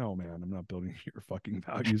like, no, man, I'm not building your fucking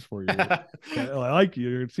values for you. I like you.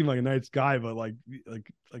 You seem like a nice guy, but like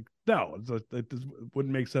no, it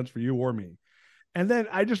wouldn't make sense for you or me. And then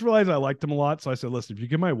I just realized I liked him a lot. So I said, listen, if you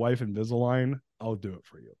give my wife Invisalign, I'll do it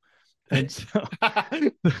for you. And so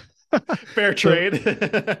fair trade.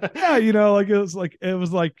 Yeah, it was like,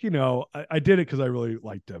 I did it because I really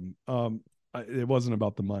liked him. It wasn't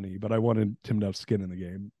about the money, but I wanted Tim to have skin in the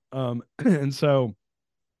game. And so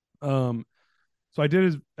I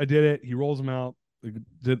did it. He rolls them out,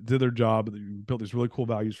 did their job, built these really cool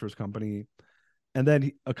values for his company. And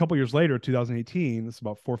then a couple years later, 2018, this is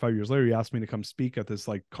about 4 or 5 years later, he asked me to come speak at this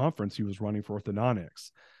like conference he was running for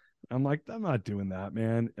orthodontics. I'm like, I'm not doing that,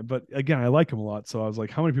 man. But again, I like him a lot. So I was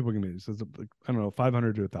like, how many people can be? He says, like, I don't know,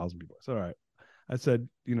 500 to 1,000 people. I said, all right. I said,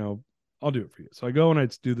 I'll do it for you. So I go and I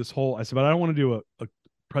do this whole, I said, but I don't want to do a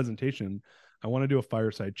presentation. I want to do a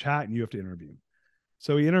fireside chat and you have to interview.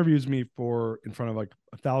 So he interviews me in front of like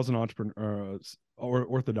 1,000 entrepreneurs or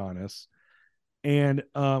orthodontists. And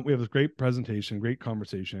we have this great presentation, great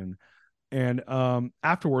conversation. And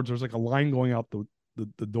afterwards, there's like a line going out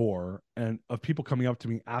the door and of people coming up to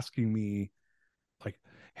me asking me like,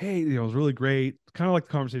 hey, it was really great. Kind of like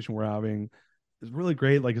the conversation we're having. It's really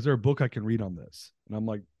great. Like, is there a book I can read on this? And I'm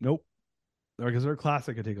like, nope. They're like, is there a class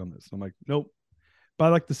I could take on this? And I'm like, nope. By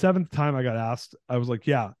like the 7th time I got asked, I was like,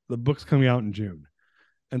 yeah, the book's coming out in June.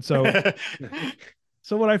 And so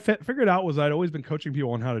so what I figured out was I'd always been coaching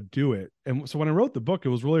people on how to do it. And so when I wrote the book, it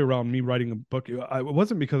was really around me writing a book. It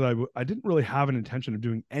wasn't because I didn't really have an intention of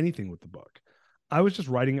doing anything with the book. I was just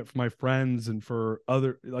writing it for my friends and for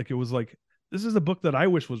other, like, it was like, this is a book that I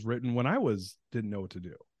wish was written when I didn't know what to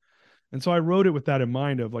do. And so I wrote it with that in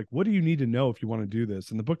mind of like, what do you need to know if you want to do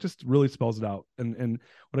this? And the book just really spells it out. And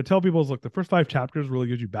what I tell people is like, the first 5 chapters really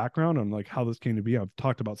gives you background on like how this came to be. I've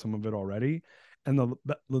talked about some of it already. And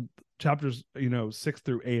the chapters, 6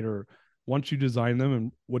 through 8 are once you design them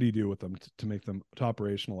and what do you do with them to make them, to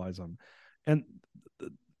operationalize them. And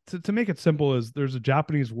to make it simple is there's a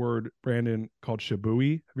Japanese word, Brandon, called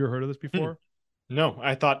shibui. Have you ever heard of this before? No,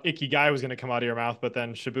 I thought Ikigai was going to come out of your mouth, but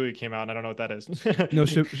then Shibui came out, and I don't know what that is. No,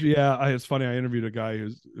 yeah, it's funny. I interviewed a guy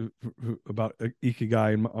who about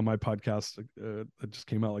Ikigai on my podcast that just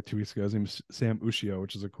came out like 2 weeks ago. His name is Sam Ushio,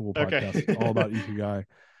 which is a cool podcast all about Ikigai.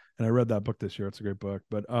 And I read that book this year. It's a great book.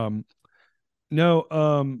 But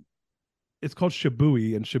it's called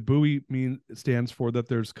Shibui, and Shibui stands for that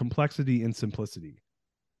there's complexity in simplicity.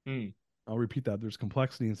 I'll repeat that. There's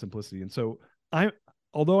complexity and simplicity. And so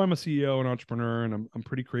although I'm a CEO and entrepreneur and I'm a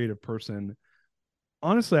pretty creative person,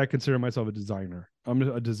 honestly, I consider myself a designer. I'm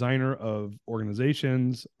a designer of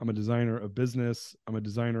organizations. I'm a designer of business. I'm a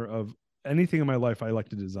designer of anything in my life. I like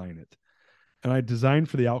to design it, and I design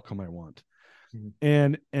for the outcome I want.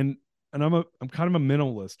 And I'm kind of a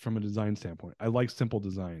minimalist from a design standpoint. I like simple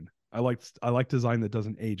design. I like design that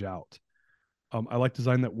doesn't age out. I like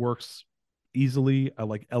design that works easily. I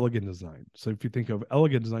like elegant design. So if you think of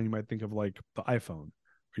elegant design, you might think of like the iPhone,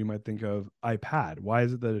 or you might think of iPad. Why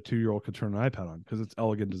is it that a 2-year-old could turn an iPad on? Because it's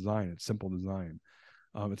elegant design. It's simple design.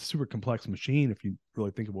 It's a super complex machine if you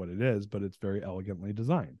really think of what it is, but it's very elegantly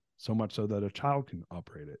designed. So much so that a child can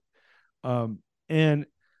operate it. And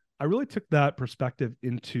I really took that perspective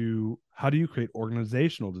into how do you create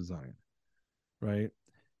organizational design, right?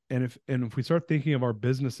 And if we start thinking of our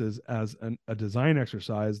businesses as a design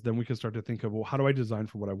exercise, then we can start to think of, well, how do I design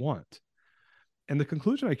for what I want? And the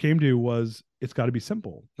conclusion I came to was it's got to be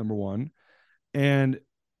simple, number one. And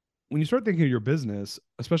when you start thinking of your business,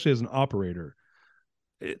 especially as an operator,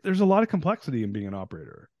 there's a lot of complexity in being an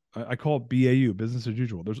operator. I call it BAU, business as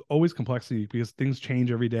usual. There's always complexity because things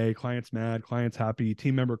change every day. Client's mad, client's happy,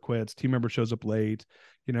 team member quits, team member shows up late,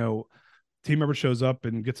 team member shows up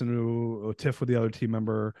and gets into a tiff with the other team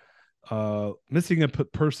member. missing a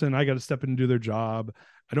person. I got to step in and do their job.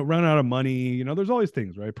 I don't run out of money. You know, there's all these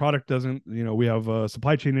things, right? Product doesn't, you know, we have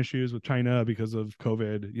supply chain issues with China because of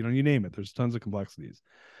COVID, you know, you name it. There's tons of complexities.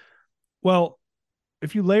 Well,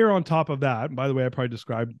 if you layer on top of that, and by the way, I probably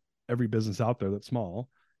described every business out there that's small,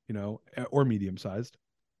 you know, or medium sized,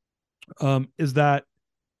 is that,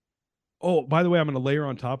 oh, by the way, I'm going to layer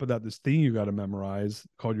on top of that this thing you got to memorize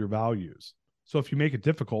called your values. So if you make it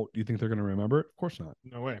difficult, do you think they're going to remember it? Of course not.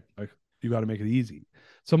 No way. Like, you got to make it easy.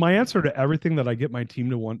 So my answer to everything that I get my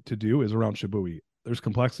team to want to do is around Shibui. There's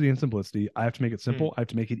complexity and simplicity. I have to make it simple. I have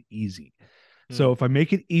to make it easy. So if I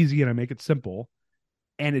make it easy and I make it simple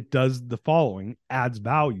and it does the following, adds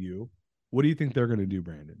value, what do you think they're going to do,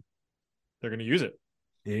 Brandon? They're going to use it.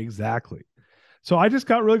 Exactly. So I just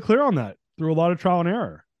got really clear on that through a lot of trial and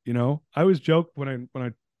error. You know, I always joke when I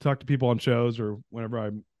talk to people on shows or whenever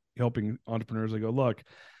I'm helping entrepreneurs, I go, look,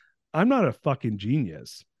 I'm not a fucking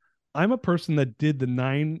genius. I'm a person that did the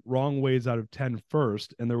 9 wrong ways out of 10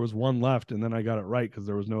 first, and there was one left, and then I got it right because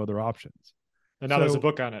there was no other options. And now there's a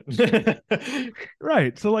book on it.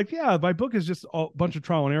 Right. So like, yeah, my book is just a bunch of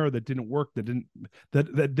trial and error that didn't work,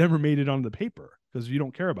 that never made it on the paper because you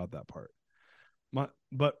don't care about that part.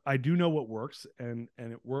 But I do know what works, and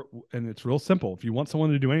it's real simple. If you want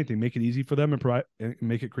someone to do anything, make it easy for them and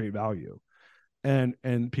make it create value.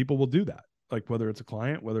 And people will do that. Like whether it's a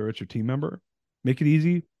client, whether it's your team member, make it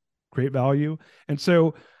easy, create value. And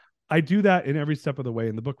so I do that in every step of the way.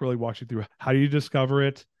 And the book really walks you through how do you discover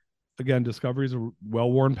it. Again, discovery is a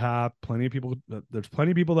well-worn path. There's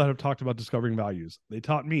plenty of people that have talked about discovering values. They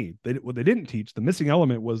taught me. What they didn't teach, the missing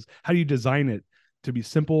element was how do you design it to be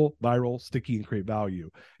simple, viral, sticky, and create value.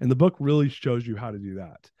 And the book really shows you how to do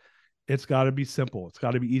that. It's got to be simple. It's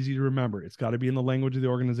got to be easy to remember. It's got to be in the language of the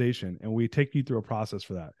organization. And we take you through a process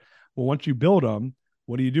for that. Well, once you build them,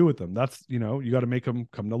 what do you do with them? That's, you know, you got to make them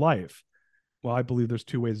come to life. Well, I believe there's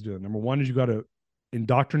 2 ways to do it. Number one is you got to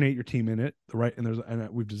indoctrinate your team in it, and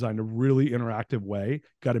we've designed a really interactive way.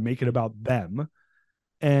 Got to make it about them.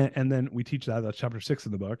 And then we teach that. That's chapter 6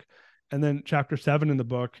 in the book. And then chapter 7 in the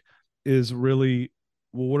book is really,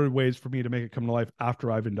 well, what are ways for me to make it come to life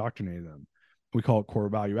after I've indoctrinated them? We call it core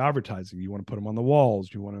value advertising. You want to put them on the walls.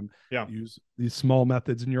 You want to use these small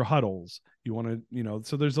methods in your huddles. You want to, you know,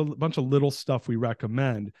 so there's a bunch of little stuff we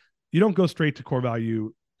recommend. You don't go straight to core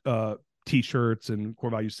value t-shirts and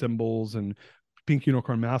core value symbols and pink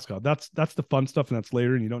unicorn mascot. That's the fun stuff, and that's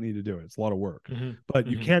later, and you don't need to do it. It's a lot of work. But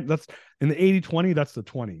you can't, that's in the 80-20, that's the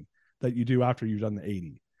 20 that you do after you've done the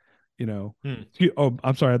 80. You know, oh,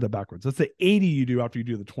 I'm sorry, I had that backwards. That's the 80 you do after you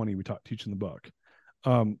do the 20 we teach in the book.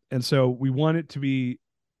 And so we want it to be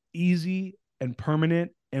easy and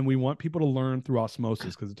permanent, and we want people to learn through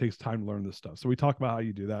osmosis because it takes time to learn this stuff. So we talk about how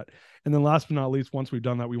you do that. And then last but not least, once we've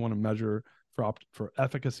done that, we want to measure for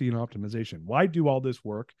efficacy and optimization. Why do all this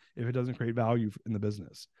work if it doesn't create value in the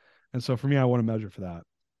business? And so for me, I want to measure for that.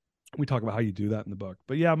 We talk about how you do that in the book.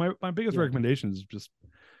 But yeah, my biggest recommendation is just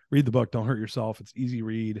read the book. Don't hurt yourself. It's easy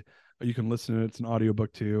read. You can listen to it. It's an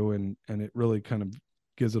audiobook too. And it really kind of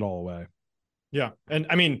gives it all away. Yeah. And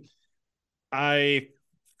I mean, I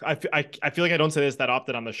feel like I don't say this that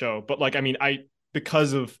often on the show, but like, I mean, I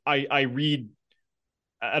read,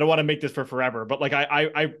 I don't want to make this for forever, but like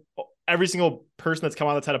I every single person that's come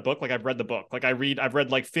on that's had a book, like I've read the book. Like I've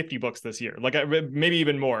read like 50 books this year, like maybe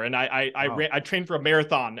even more. And I trained for a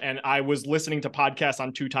marathon, and I was listening to podcasts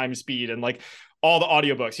on 2 times speed and like all the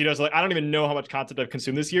audiobooks, you know, so like, I don't even know how much content I've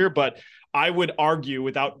consumed this year, but I would argue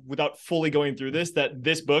without fully going through this, that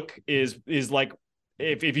this book is like,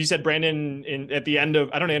 if you said, Brandon, at the end of,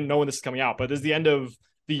 I don't even know when this is coming out, but this is the end of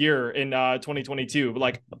the year in 2022,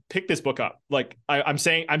 like pick this book up. Like I'm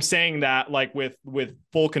saying that like with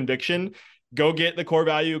full conviction. Go get the core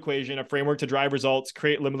value equation, a framework to drive results,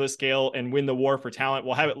 create limitless scale, and win the war for talent.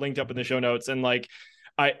 We'll have it linked up in the show notes. And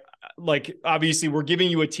obviously we're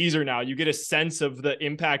giving you a teaser now. You get a sense of the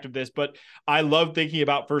impact of this, but I love thinking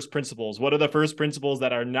about first principles. What are the first principles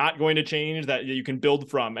that are not going to change that you can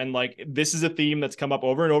build from? And like, this is a theme that's come up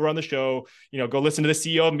over and over on the show. You know, go listen to the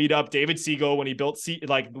CEO of Meetup, David Siegel, when he built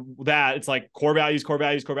like that. It's like core values, core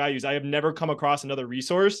values, core values. I have never come across another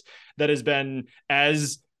resource that has been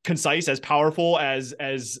as concise, as powerful, as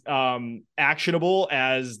actionable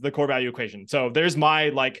as the core value equation. So there's my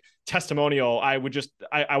like testimonial. I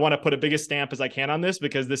want to put a biggest stamp as I can on this,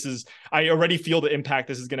 because I already feel the impact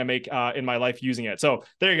this is going to make in my life using it. So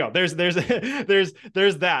there you go. There's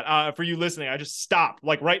that for you listening. I just stop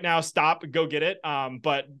like right now, go get it.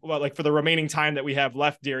 But like for the remaining time that we have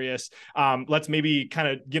left, Darius, let's maybe kind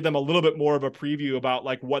of give them a little bit more of a preview about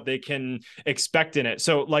like what they can expect in it.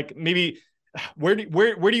 So like maybe I'm going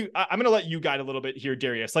to let you guide a little bit here,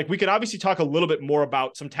 Darius. Like, we could obviously talk a little bit more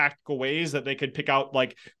about some tactical ways that they could pick out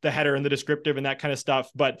like the header and the descriptive and that kind of stuff.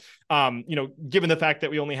 But, given the fact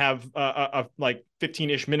that we only have like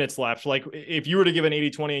 15-ish minutes left, like if you were to give an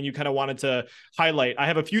 80-20 and you kind of wanted to highlight, I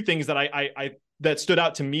have a few things that I that stood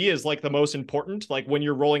out to me as like the most important, like when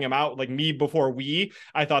you're rolling them out, like me before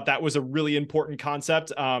I thought that was a really important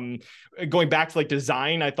concept. Going back to like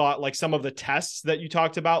design, I thought like some of the tests that you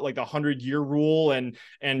talked about, like the 100-year rule and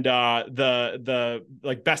the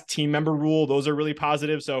like best team member rule, those are really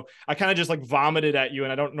positive. So I kind of just like vomited at you,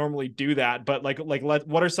 and I don't normally do that, but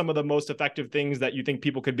what are some of the most effective things that you think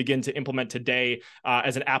people could begin to implement today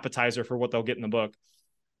as an appetizer for what they'll get in the book?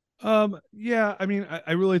 Yeah, I mean,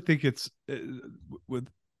 I really think it's with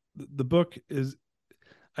the book is,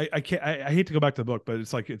 I can't, I hate to go back to the book, but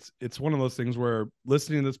it's like, it's one of those things where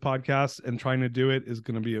listening to this podcast and trying to do it is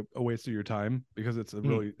going to be a waste of your time, because it's a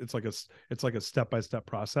really, it's like a step-by-step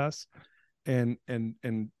process. And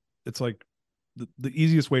it's like the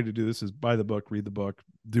easiest way to do this is buy the book, read the book,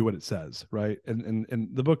 do what it says. Right. And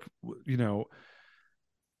the book,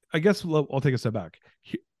 I guess I'll take a step back.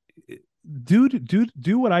 Do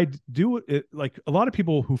what I do. It, like a lot of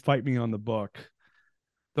people who fight me on the book,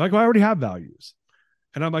 they're like, well, I already have values.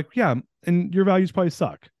 And I'm like, yeah, and your values probably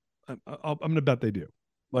suck. I'm going to bet they do.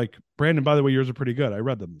 Like, Brandon, by the way, yours are pretty good. I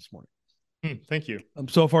read them this morning. Thank you.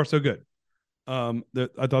 So far so good.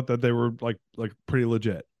 That I thought that they were like pretty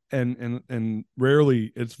legit. And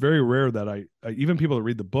rarely, it's very rare that I even people that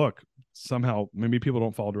read the book, somehow maybe people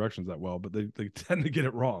don't follow directions that well, but they tend to get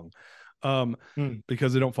it wrong.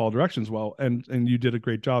 Because they don't follow directions well, and you did a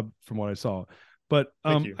great job from what I saw. But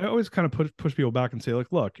I always kind of push people back and say,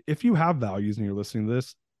 like, look, if you have values and you're listening to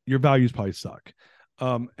this, your values probably suck.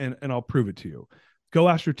 And I'll prove it to you. Go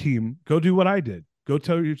ask your team, go do what I did.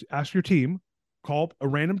 Ask your team, call a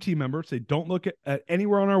random team member, say, don't look at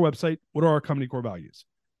anywhere on our website, what are our company core values?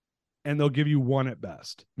 And they'll give you one at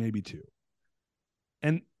best, maybe two.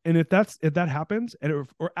 And if that happens,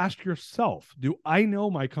 or ask yourself, do I know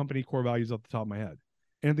my company core values off the top of my head?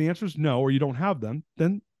 And if the answer is no, or you don't have them,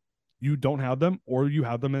 then you don't have them, or you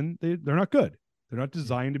have them and they're not good. They're not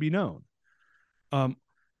designed to be known.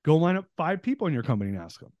 Go line up 5 people in your company and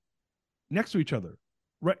ask them next to each other,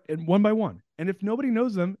 right, and one by one. And if nobody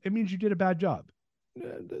knows them, it means you did a bad job.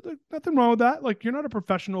 Nothing wrong with that. Like, you're not a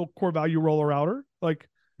professional core value roller outer, like,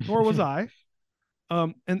 nor was I.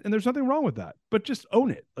 And there's nothing wrong with that, but just own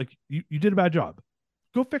it. Like, you did a bad job,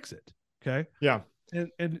 go fix it. Okay. Yeah.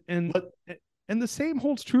 And the same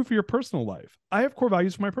holds true for your personal life. I have core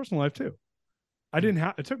values for my personal life too.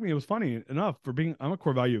 It was funny enough I'm a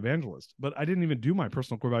core value evangelist, but I didn't even do my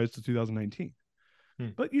personal core values to 2019.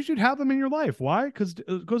 But you should have them in your life. Why? Because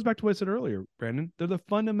it goes back to what I said earlier, Brandon. They're the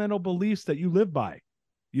fundamental beliefs that you live by.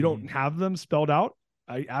 You don't have them spelled out.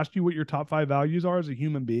 I asked you what your top 5 values are as a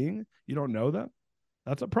human being. You don't know them.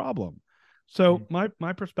 That's a problem. So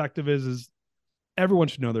my perspective is everyone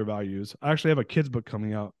should know their values. I actually have a kid's book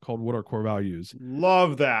coming out called What Are Core Values?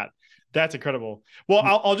 Love that. That's incredible. Well,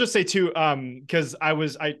 I'll just say too, because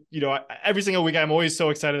every single week I'm always so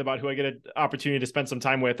excited about who I get an opportunity to spend some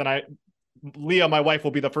time with. And Leah, my wife, will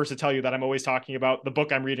be the first to tell you that I'm always talking about the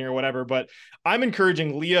book I'm reading or whatever, but I'm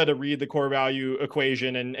encouraging Leah to read the core value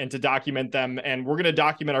equation and to document them. And we're going to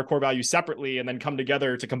document our core values separately and then come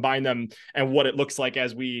together to combine them and what it looks like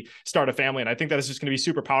as we start a family. And I think that is just going to be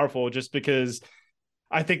super powerful, just because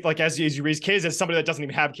I think, like, as you raise kids, as somebody that doesn't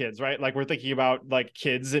even have kids, right? Like, we're thinking about like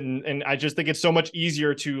kids, and I just think it's so much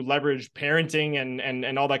easier to leverage parenting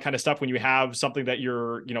and all that kind of stuff when you have something that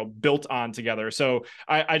you're, built on together. So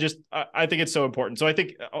I think it's so important. So I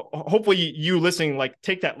think hopefully you listening, like,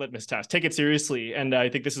 take that litmus test, take it seriously. And I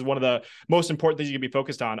think this is one of the most important things you can be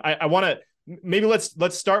focused on. I want to, maybe let's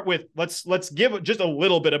start with, let's give just a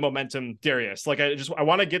little bit of momentum, Darius. Like, I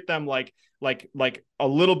want to get them like a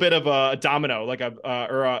little bit of a domino, like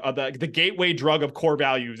the gateway drug of core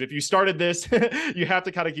values. If you started this, you have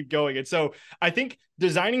to kind of keep going. And so I think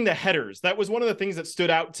designing the headers, that was one of the things that stood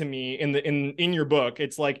out to me in your book.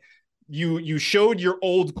 It's like, you showed your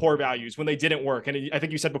old core values when they didn't work. And I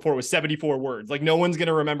think you said before it was 74 words. Like, no one's going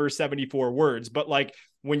to remember 74 words, but like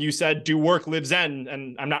when you said do work, live Zen,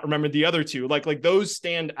 and I'm not remembering the other two, like those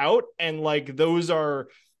stand out. And like, those are,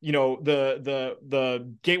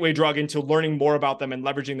 the gateway drug into learning more about them and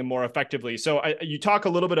leveraging them more effectively. So you talk a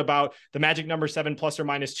little bit about the magic number 7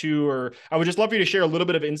 ±2, or I would just love for you to share a little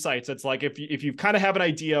bit of insights. It's like, if you kind of have an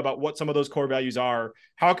idea about what some of those core values are,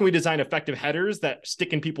 how can we design effective headers that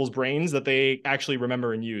stick in people's brains that they actually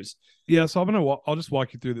remember and use? Yeah. So I'll just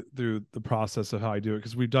walk you through the process of how I do it,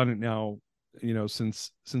 because we've done it now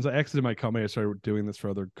since I exited my company, I started doing this for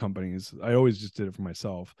other companies. I always just did it for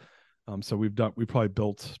myself. So we probably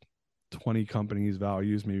built 20 companies'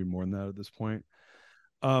 values, maybe more than that at this point.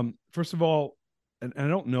 First of all, and I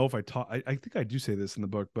don't know if I taught, I think I do say this in the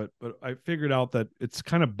book, but I figured out that it's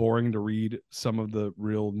kind of boring to read some of the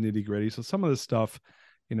real nitty gritty. So some of this stuff,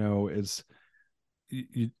 is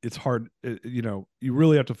it's hard. You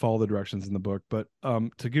really have to follow the directions in the book. But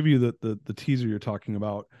to give you the teaser you're talking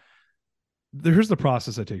about, here's the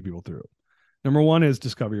process I take people through. Number one is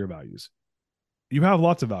discover your values. You have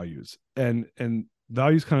lots of values, and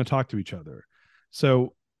values kind of talk to each other.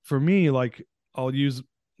 So for me, like, I'll use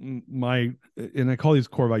and I call these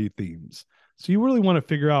core value themes. So you really want to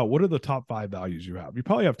figure out, what are the top 5 values you have. You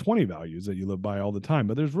probably have 20 values that you live by all the time,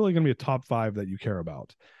 but there's really going to be a top 5 that you care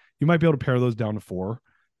about. You might be able to pare those down to 4,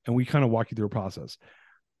 and we kind of walk you through a process.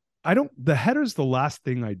 The header's the last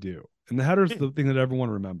thing I do, and the header's the thing that everyone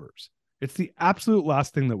remembers. It's the absolute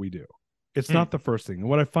last thing that we do. It's not the first thing. And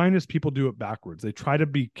what I find is people do it backwards. They try to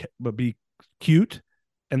be cute,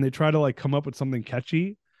 and they try to like come up with something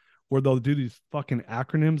catchy, where they'll do these fucking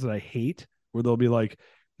acronyms that I hate, where they'll be like,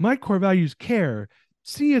 my core values care.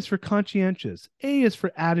 C is for conscientious. A is for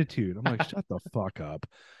attitude. I'm like, shut the fuck up.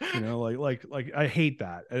 Like I hate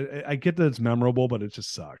that. I get that it's memorable, but it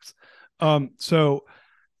just sucks. So,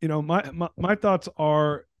 my thoughts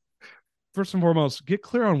are, first and foremost, get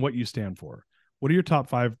clear on what you stand for. What are your top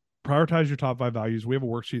 5? Prioritize your top 5 values. We have a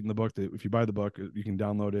worksheet in the book that if you buy the book, you can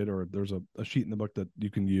download it, or there's a sheet in the book that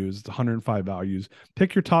you can use. It's 105 values.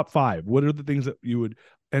 Pick your top 5. What are the things that you would,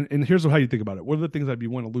 and here's how you think about it. What are the things that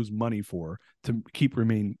you want to lose money for to keep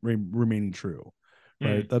remaining true?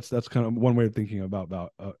 Right. That's kind of one way of thinking about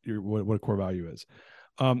what a core value is.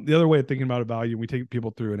 The other way of thinking about a value, and we take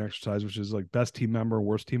people through an exercise, which is like best team member,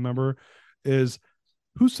 worst team member, is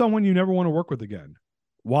who's someone you never want to work with again?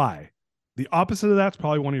 Why? The opposite of that's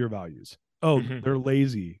probably one of your values. Oh, they're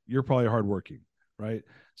lazy. You're probably hardworking, right?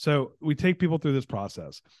 So we take people through this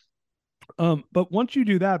process. But once you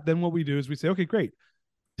do that, then what we do is we say, okay, great.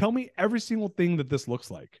 Tell me every single thing that this looks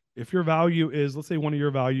like. If your value is, let's say one of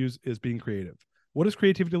your values is being creative. What does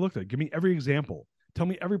creativity look like? Give me every example. Tell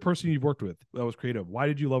me every person you've worked with that was creative. Why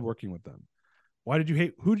did you love working with them? Who did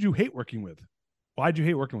you hate working with? Why did you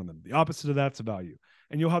hate working with them? The opposite of that's a value.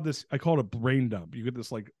 And you'll have this, I call it a brain dump. You get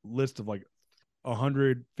this like list of like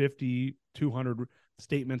 150, 200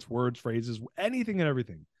 statements, words, phrases, anything and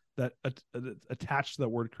everything that attached to that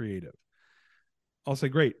word creative. I'll say,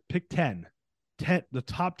 great, pick 10, the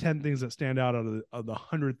top 10 things that stand out of the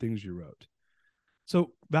 100 things you wrote.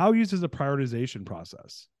 So values is a prioritization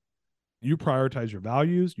process. You prioritize your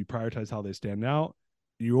values, you prioritize how they stand out.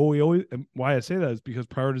 You always, and why I say that is because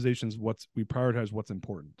prioritization is we prioritize what's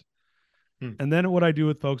important. And then what I do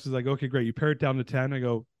with folks is I go, okay, great. You pare it down to 10. I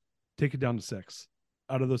go, take it down to 6.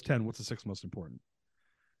 Out of those 10, what's the 6 most important?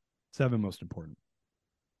 7 most important.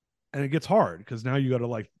 And it gets hard because now you got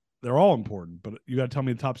to they're all important, but you got to tell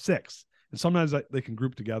me the top 6. And sometimes they can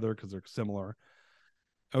group together because they're similar.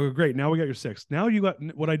 Oh, great. Now we got your 6. Now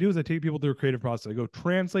what I do is I take people through a creative process. I go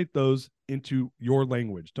translate those into your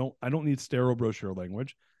language. I don't need sterile brochure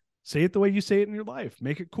language. Say it the way you say it in your life.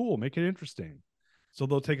 Make it cool. Make it interesting. So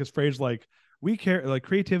they'll take a phrase like, we care, like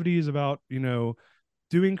creativity is about,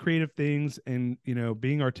 doing creative things and,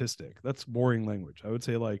 being artistic. That's boring language. I would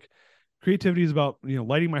say like creativity is about,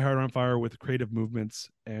 lighting my heart on fire with creative movements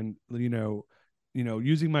and,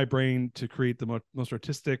 using my brain to create the most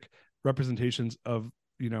artistic representations of,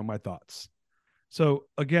 my thoughts. So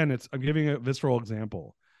again, I'm giving a visceral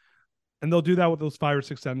example, and they'll do that with those 5 or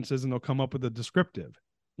 6 sentences, and they'll come up with a descriptive.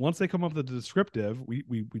 Once they come up with the descriptive, we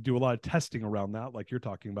do a lot of testing around that, like you're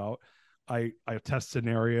talking about. I test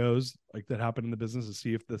scenarios like that happen in the business to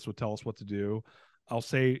see if this would tell us what to do. I'll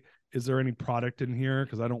say, is there any product in here?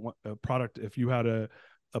 Because I don't want a product. If you had a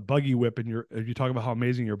buggy whip and if you talk about how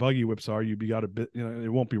amazing your buggy whips are, you'd be got a bit, it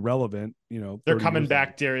won't be relevant. They're coming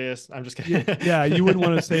back, Darius. I'm just kidding. Yeah, you wouldn't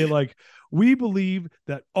want to say like, we believe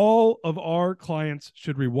that all of our clients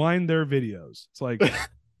should rewind their videos. It's like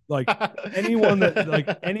anyone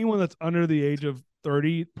that's under the age of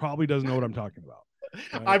 30 probably doesn't know what I'm talking about.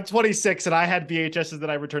 Right? I'm 26 and I had VHSs that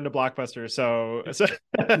I returned to Blockbuster, so exactly.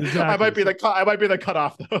 I might be the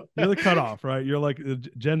cutoff though. You're the cutoff, right? You're like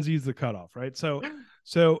Gen Z's the cutoff, right? So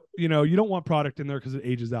you don't want product in there because it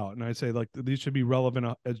ages out. And I say like these should be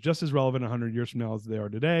relevant, just as relevant 100 years from now as they are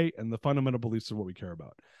today, and the fundamental beliefs of what we care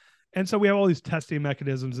about. And so we have all these testing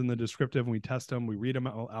mechanisms in the descriptive, and we test them, we read them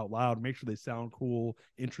out loud, make sure they sound cool,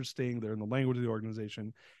 interesting, they're in the language of the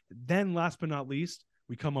organization. Then last but not least,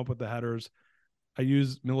 we come up with the headers. I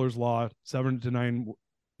use Miller's Law, 7 to 9.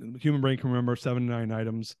 Human brain can remember 7 to 9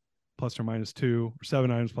 items plus or minus 2, or 7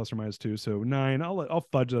 items plus or minus 2. So 9. I'll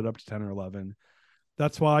fudge that up to 10 or 11.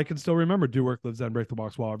 That's why I can still remember do work, live Zen, break the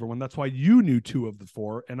box, wow everyone. That's why you knew 2 of the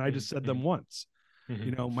 4, and I just said them once.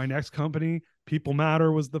 You know, my next company, People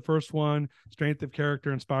Matter was the first one. Strength of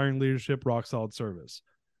character, inspiring leadership, rock solid service.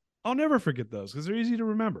 I'll never forget those because they're easy to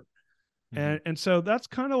remember. And so that's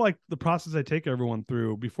kind of like the process I take everyone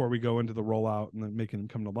through before we go into the rollout and then making them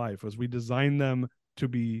come to life, was we design them to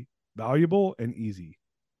be valuable and easy.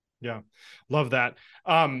 Yeah. Love that.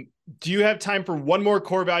 Do you have time for one more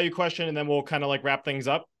core value question and then we'll kind of like wrap things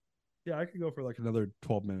up? Yeah, I could go for like another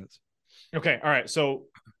 12 minutes. Okay. All right. So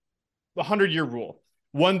the 100-year rule.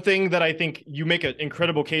 One thing that I think you make an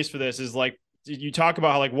incredible case for this is like, you talk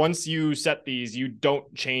about how like once you set these, you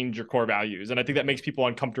don't change your core values. And I think that makes people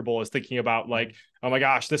uncomfortable as thinking about like, oh my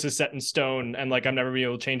gosh, this is set in stone and like I'm never be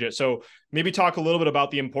able to change it. So maybe talk a little bit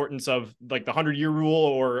about the importance of like the 100-year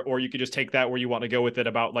rule, or you could just take that where you want to go with it,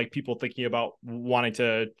 about like people thinking about wanting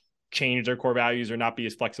to change their core values or not be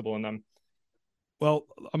as flexible in them. Well,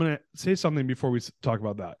 I'm going to say something before we talk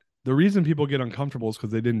about that. The reason people get uncomfortable is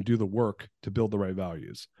because they didn't do the work to build the right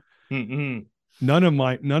values. Mm-hmm. None of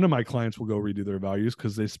my clients will go redo their values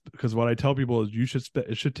because what I tell people is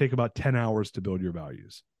it should take about 10 hours to build your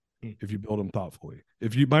values if you build them thoughtfully.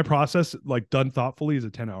 My process, like done thoughtfully, is a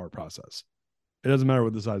 10-hour process. It doesn't matter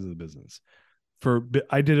what the size of the business.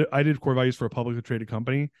 I did core values for a publicly traded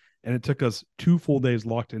company, and it took us 2 full days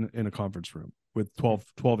locked in a conference room with 12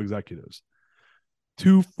 executives.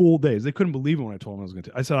 2 full days. They couldn't believe it when I told them I was going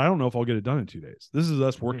to. I said, I don't know if I'll get it done in 2 days. This is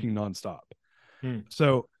us working nonstop.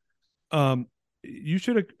 So, you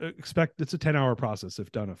should expect it's a 10-hour process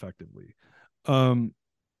if done effectively. You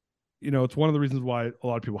know, it's one of the reasons why a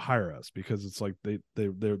lot of people hire us, because it's like they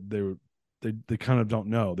kind of don't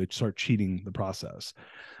know. They start cheating the process.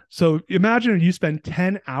 So imagine you spend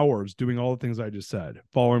 10 hours doing all the things I just said,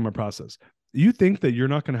 following my process. You think that you're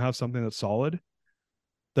not going to have something that's solid,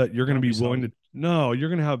 that you're going to be willing to? No, you're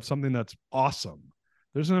going to have something that's awesome.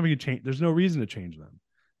 There's not going to be change. There's no reason to change them,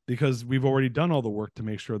 because we've already done all the work to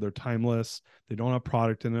make sure they're timeless. They don't have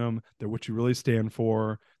product in them. They're what you really stand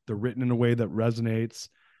for. They're written in a way that resonates.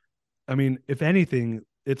 I mean, if anything,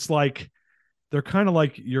 it's like they're kind of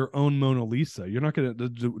like your own Mona Lisa. You're not going to,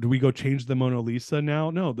 do we go change the Mona Lisa now?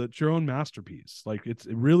 No, that's your own masterpiece. Like it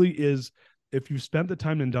really is. If you've spent the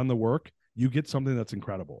time and done the work, you get something that's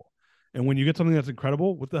incredible. And when you get something that's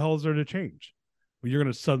incredible, what the hell is there to change? Well, you're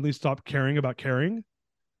going to suddenly stop caring about caring.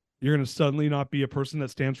 You're going to suddenly not be a person that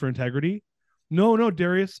stands for integrity. No,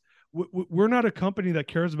 Darius, we're not a company that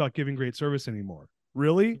cares about giving great service anymore.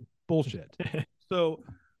 Really? Bullshit. So,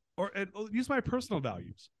 use my personal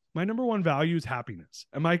values. My number one value is happiness.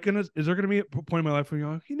 Is there going to be a point in my life where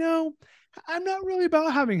you're like, I'm not really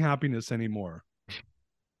about having happiness anymore?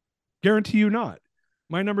 Guarantee you not.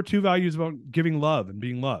 My number 2 value is about giving love and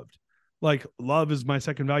being loved. Like, love is my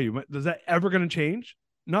second value. Is that ever going to change?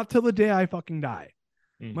 Not till the day I fucking die.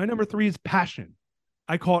 My number 3 is passion.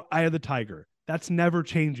 I call it eye of the tiger. That's never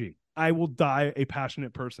changing. I will die a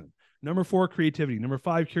passionate person. Number 4, creativity. Number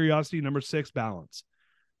 5, curiosity. Number 6, balance.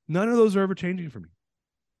 None of those are ever changing for me.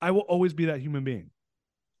 I will always be that human being.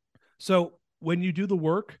 So when you do the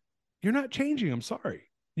work, you're not changing. I'm sorry.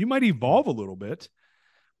 You might evolve a little bit,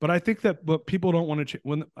 but I think that what people don't want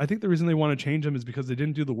to I think the reason they want to change them is because they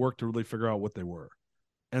didn't do the work to really figure out what they were.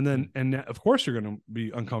 And then, and of course you're going to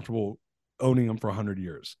be uncomfortable owning them for 100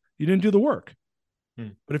 years. You didn't do the work.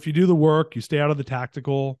 But if you do the work, you stay out of the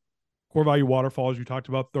tactical core value waterfalls. You talked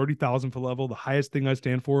about 30,000 foot level, the highest thing I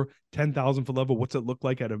stand for, 10,000 foot level. What's it look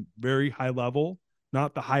like at a very high level?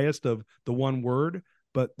 Not the highest of the one word,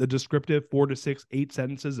 but the descriptive 4 to 6, 8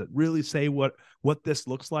 sentences that really say what this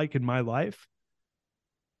looks like in my life.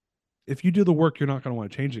 If you do the work, you're not going to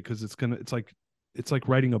want to change it, because it's like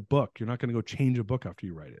writing a book. You're not going to go change a book after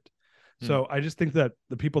you write it. So I just think that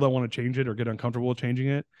the people that want to change it or get uncomfortable with changing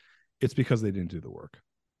it, it's because they didn't do the work.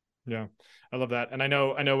 Yeah, I love that. And I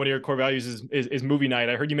know one of your core values is movie night.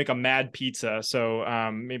 I heard you make a mad pizza.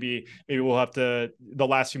 So maybe we'll have to, the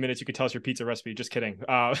last few minutes, you could tell us your pizza recipe. Just kidding.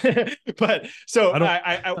 But so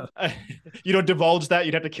I you don't divulge that.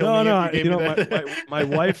 You'd have to kill me. No, if you gave me that. my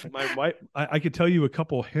wife, I could tell you a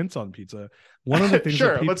couple hints on pizza. One of the things,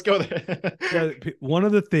 sure, let's go there. One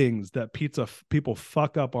of the things that people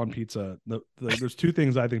fuck up on pizza. There's 2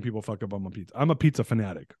 things I think people fuck up on pizza. I'm a pizza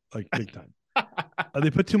fanatic, like big time.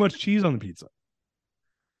 They put too much cheese on the pizza.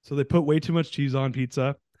 So they put way too much cheese on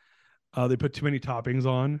pizza. They put too many toppings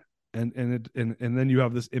on, and then you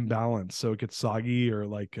have this imbalance. So it gets soggy, or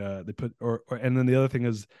like they put and then the other thing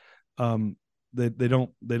is they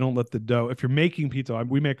don't let the dough. If you're making pizza,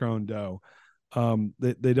 we make our own dough.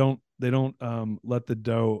 They don't let the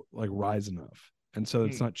dough like rise enough. And so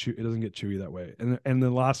it's not it doesn't get chewy that way. And the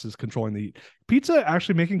last is controlling the heat. Pizza,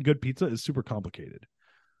 actually making good pizza is super complicated.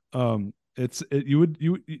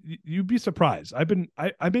 You'd be surprised.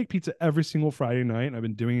 I make pizza every single Friday night, and I've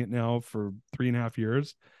been doing it now for 3.5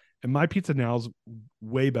 years, and my pizza now is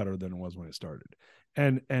way better than it was when I started.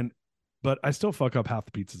 But I still fuck up half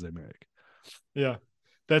the pizzas I make. Yeah.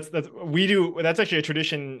 That's actually a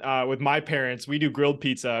tradition with my parents. We do grilled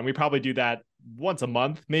pizza, and we probably do that once a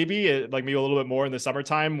month, maybe maybe a little bit more in the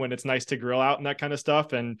summertime when it's nice to grill out and that kind of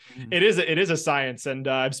stuff. And it is a science. And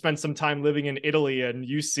I've spent some time living in Italy, and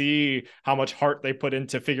you see how much heart they put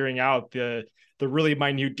into figuring out the really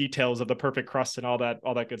minute details of the perfect crust and all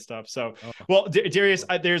that good stuff. So, well, Darius,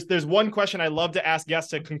 there's one question I love to ask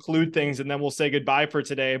guests to conclude things, and then we'll say goodbye for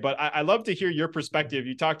today. But I love to hear your perspective.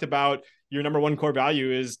 You talked about your number one core value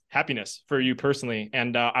is happiness for you personally.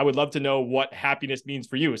 And I would love to know what happiness means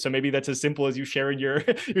for you. So maybe that's as simple as you sharing your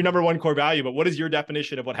number one core value, but what is your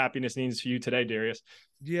definition of what happiness means for you today, Darius?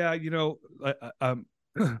 Yeah.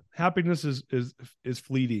 Happiness is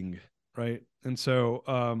fleeting. Right. And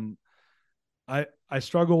so, I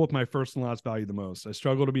struggle with my first and last value the most. I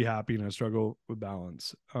struggle to be happy, and I struggle with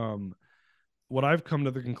balance. What I've come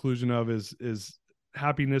to the conclusion of is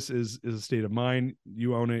happiness is a state of mind.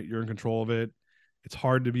 You own it. You're in control of it. It's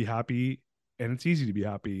hard to be happy, and it's easy to be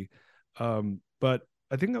happy. But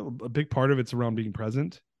I think a big part of it's around being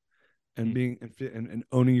present and being and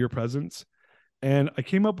owning your presence. And I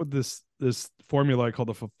came up with this formula I call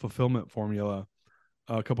the fulfillment formula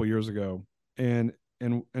a couple years ago. And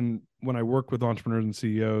when I work with entrepreneurs and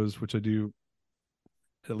CEOs, which I do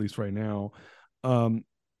at least right now, I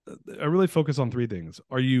really focus on three things.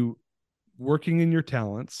 Are you working in your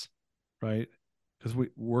talents, right? Because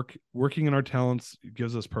working in our talents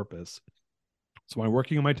gives us purpose. So am I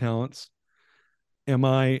working in my talents? Am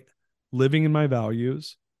I living in my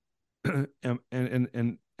values? and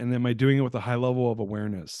am I doing it with a high level of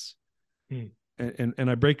awareness? And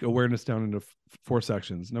I break awareness down into four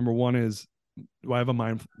sections. Number one is, do I have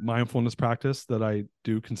a mindfulness practice that I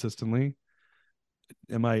do consistently?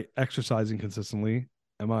 Am I exercising consistently?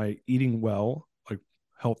 Am I eating well, like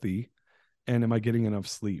healthy? And am I getting enough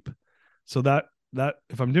sleep? So that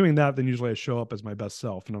if I'm doing that, then usually I show up as my best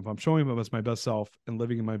self. And if I'm showing up as my best self and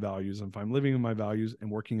living in my values, and if I'm living in my values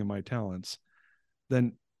and working in my talents,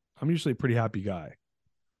 then I'm usually a pretty happy guy.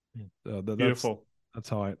 Beautiful.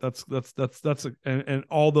 And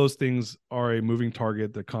all those things are a moving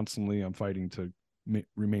target that constantly I'm fighting to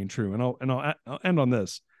remain true. And I'll end on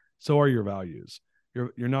this. So are your values.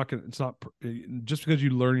 You're not going to, it's not just because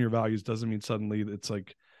you learn your values doesn't mean suddenly it's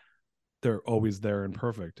like they're always there and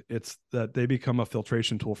perfect. It's that they become a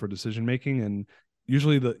filtration tool for decision making. And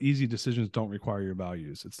usually the easy decisions don't require your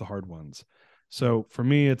values. It's the hard ones. So for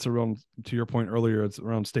me, it's around, to your point earlier, it's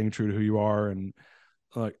around staying true to who you are. And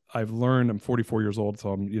like I've learned, I'm 44 years old,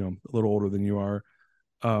 so I'm, a little older than you are.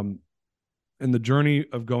 In the journey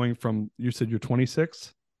of going from, you said you're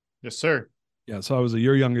 26? Yes, sir. Yeah. So I was a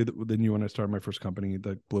year younger than you when I started my first company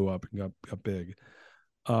that blew up and got big.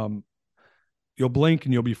 You'll blink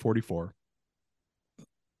and you'll be 44.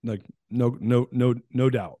 Like no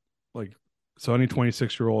doubt. Like, so any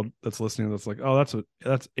 26-year-old that's listening, that's like, oh,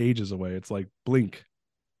 that's ages away. It's like, blink,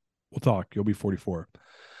 we'll talk. You'll be 44.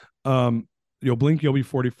 You'll blink, you'll be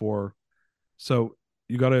 44. So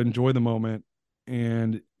you got to enjoy the moment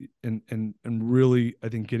and really, I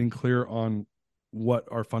think, getting clear on what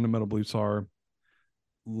our fundamental beliefs are,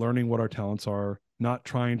 learning what our talents are, not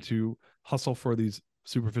trying to hustle for these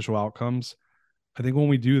superficial outcomes. I think when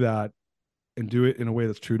we do that and do it in a way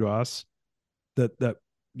that's true to us, that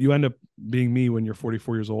you end up being me when you're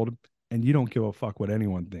 44 years old, and you don't give a fuck what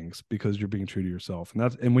anyone thinks because you're being true to yourself.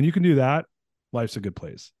 And when you can do that, life's a good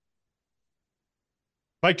place.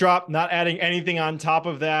 Mic drop, not adding anything on top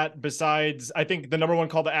of that besides, I think the number one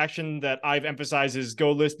call to action that I've emphasized is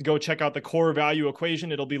go check out the core value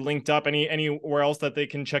equation. It'll be linked up anywhere else that they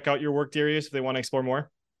can check out your work, Darius, if they want to explore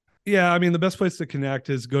more. Yeah, I mean, the best place to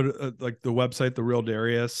connect is go to like the website,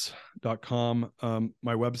 therealdarius.com.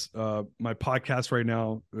 My podcast right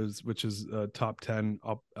now which is top 10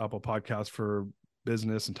 Apple podcast for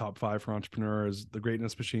business and top 5 for entrepreneurs, The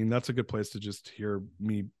Greatness Machine. That's a good place to just hear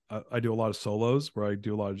me. I do a lot of solos where I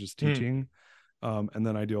do a lot of just teaching. And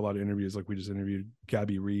then I do a lot of interviews. Like we just interviewed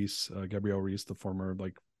Gabrielle Reese, the former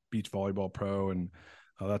like beach volleyball pro. And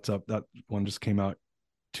that's up. That one just came out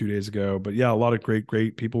 2 days ago. But yeah, a lot of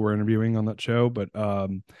great people were interviewing on that show. But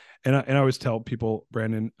and I always tell people,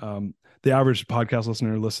 Brandon, the average podcast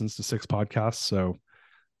listener listens to 6 podcasts. So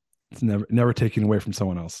it's never taking away from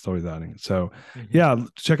someone else. It's always adding. So yeah,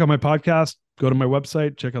 check out my podcast, go to my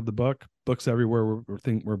website, check out the book. Books everywhere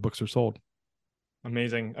where books are sold.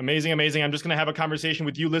 Amazing, amazing, amazing. I'm just going to have a conversation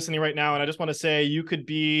with you listening right now. And I just want to say you could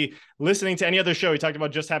be listening to any other show. We talked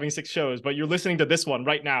about just having 6 shows, but you're listening to this one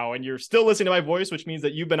right now and you're still listening to my voice, which means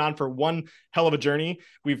that you've been on for one hell of a journey.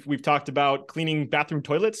 We've talked about cleaning bathroom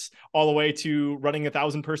toilets all the way to running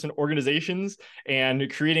 1,000-person organizations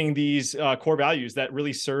and creating these core values that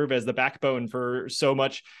really serve as the backbone for so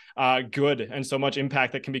much good and so much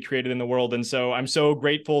impact that can be created in the world. And so I'm so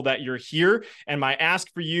grateful that you're here. And my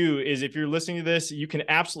ask for you is, if you're listening to this, you can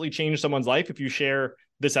absolutely change someone's life if you share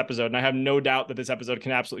this episode. And I have no doubt that this episode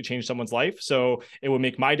can absolutely change someone's life. So it would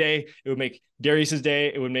make my day. It would make Darius's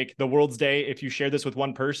day. It would make the world's day if you share this with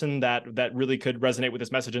one person that really could resonate with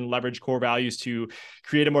this message and leverage core values to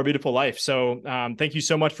create a more beautiful life. So thank you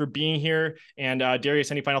so much for being here. And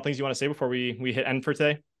Darius, any final things you want to say before we hit end for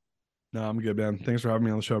today? No, I'm good, man. Thanks for having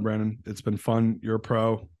me on the show, Brandon. It's been fun. You're a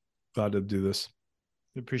pro. Glad to do this.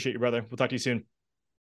 Appreciate you, brother. We'll talk to you soon.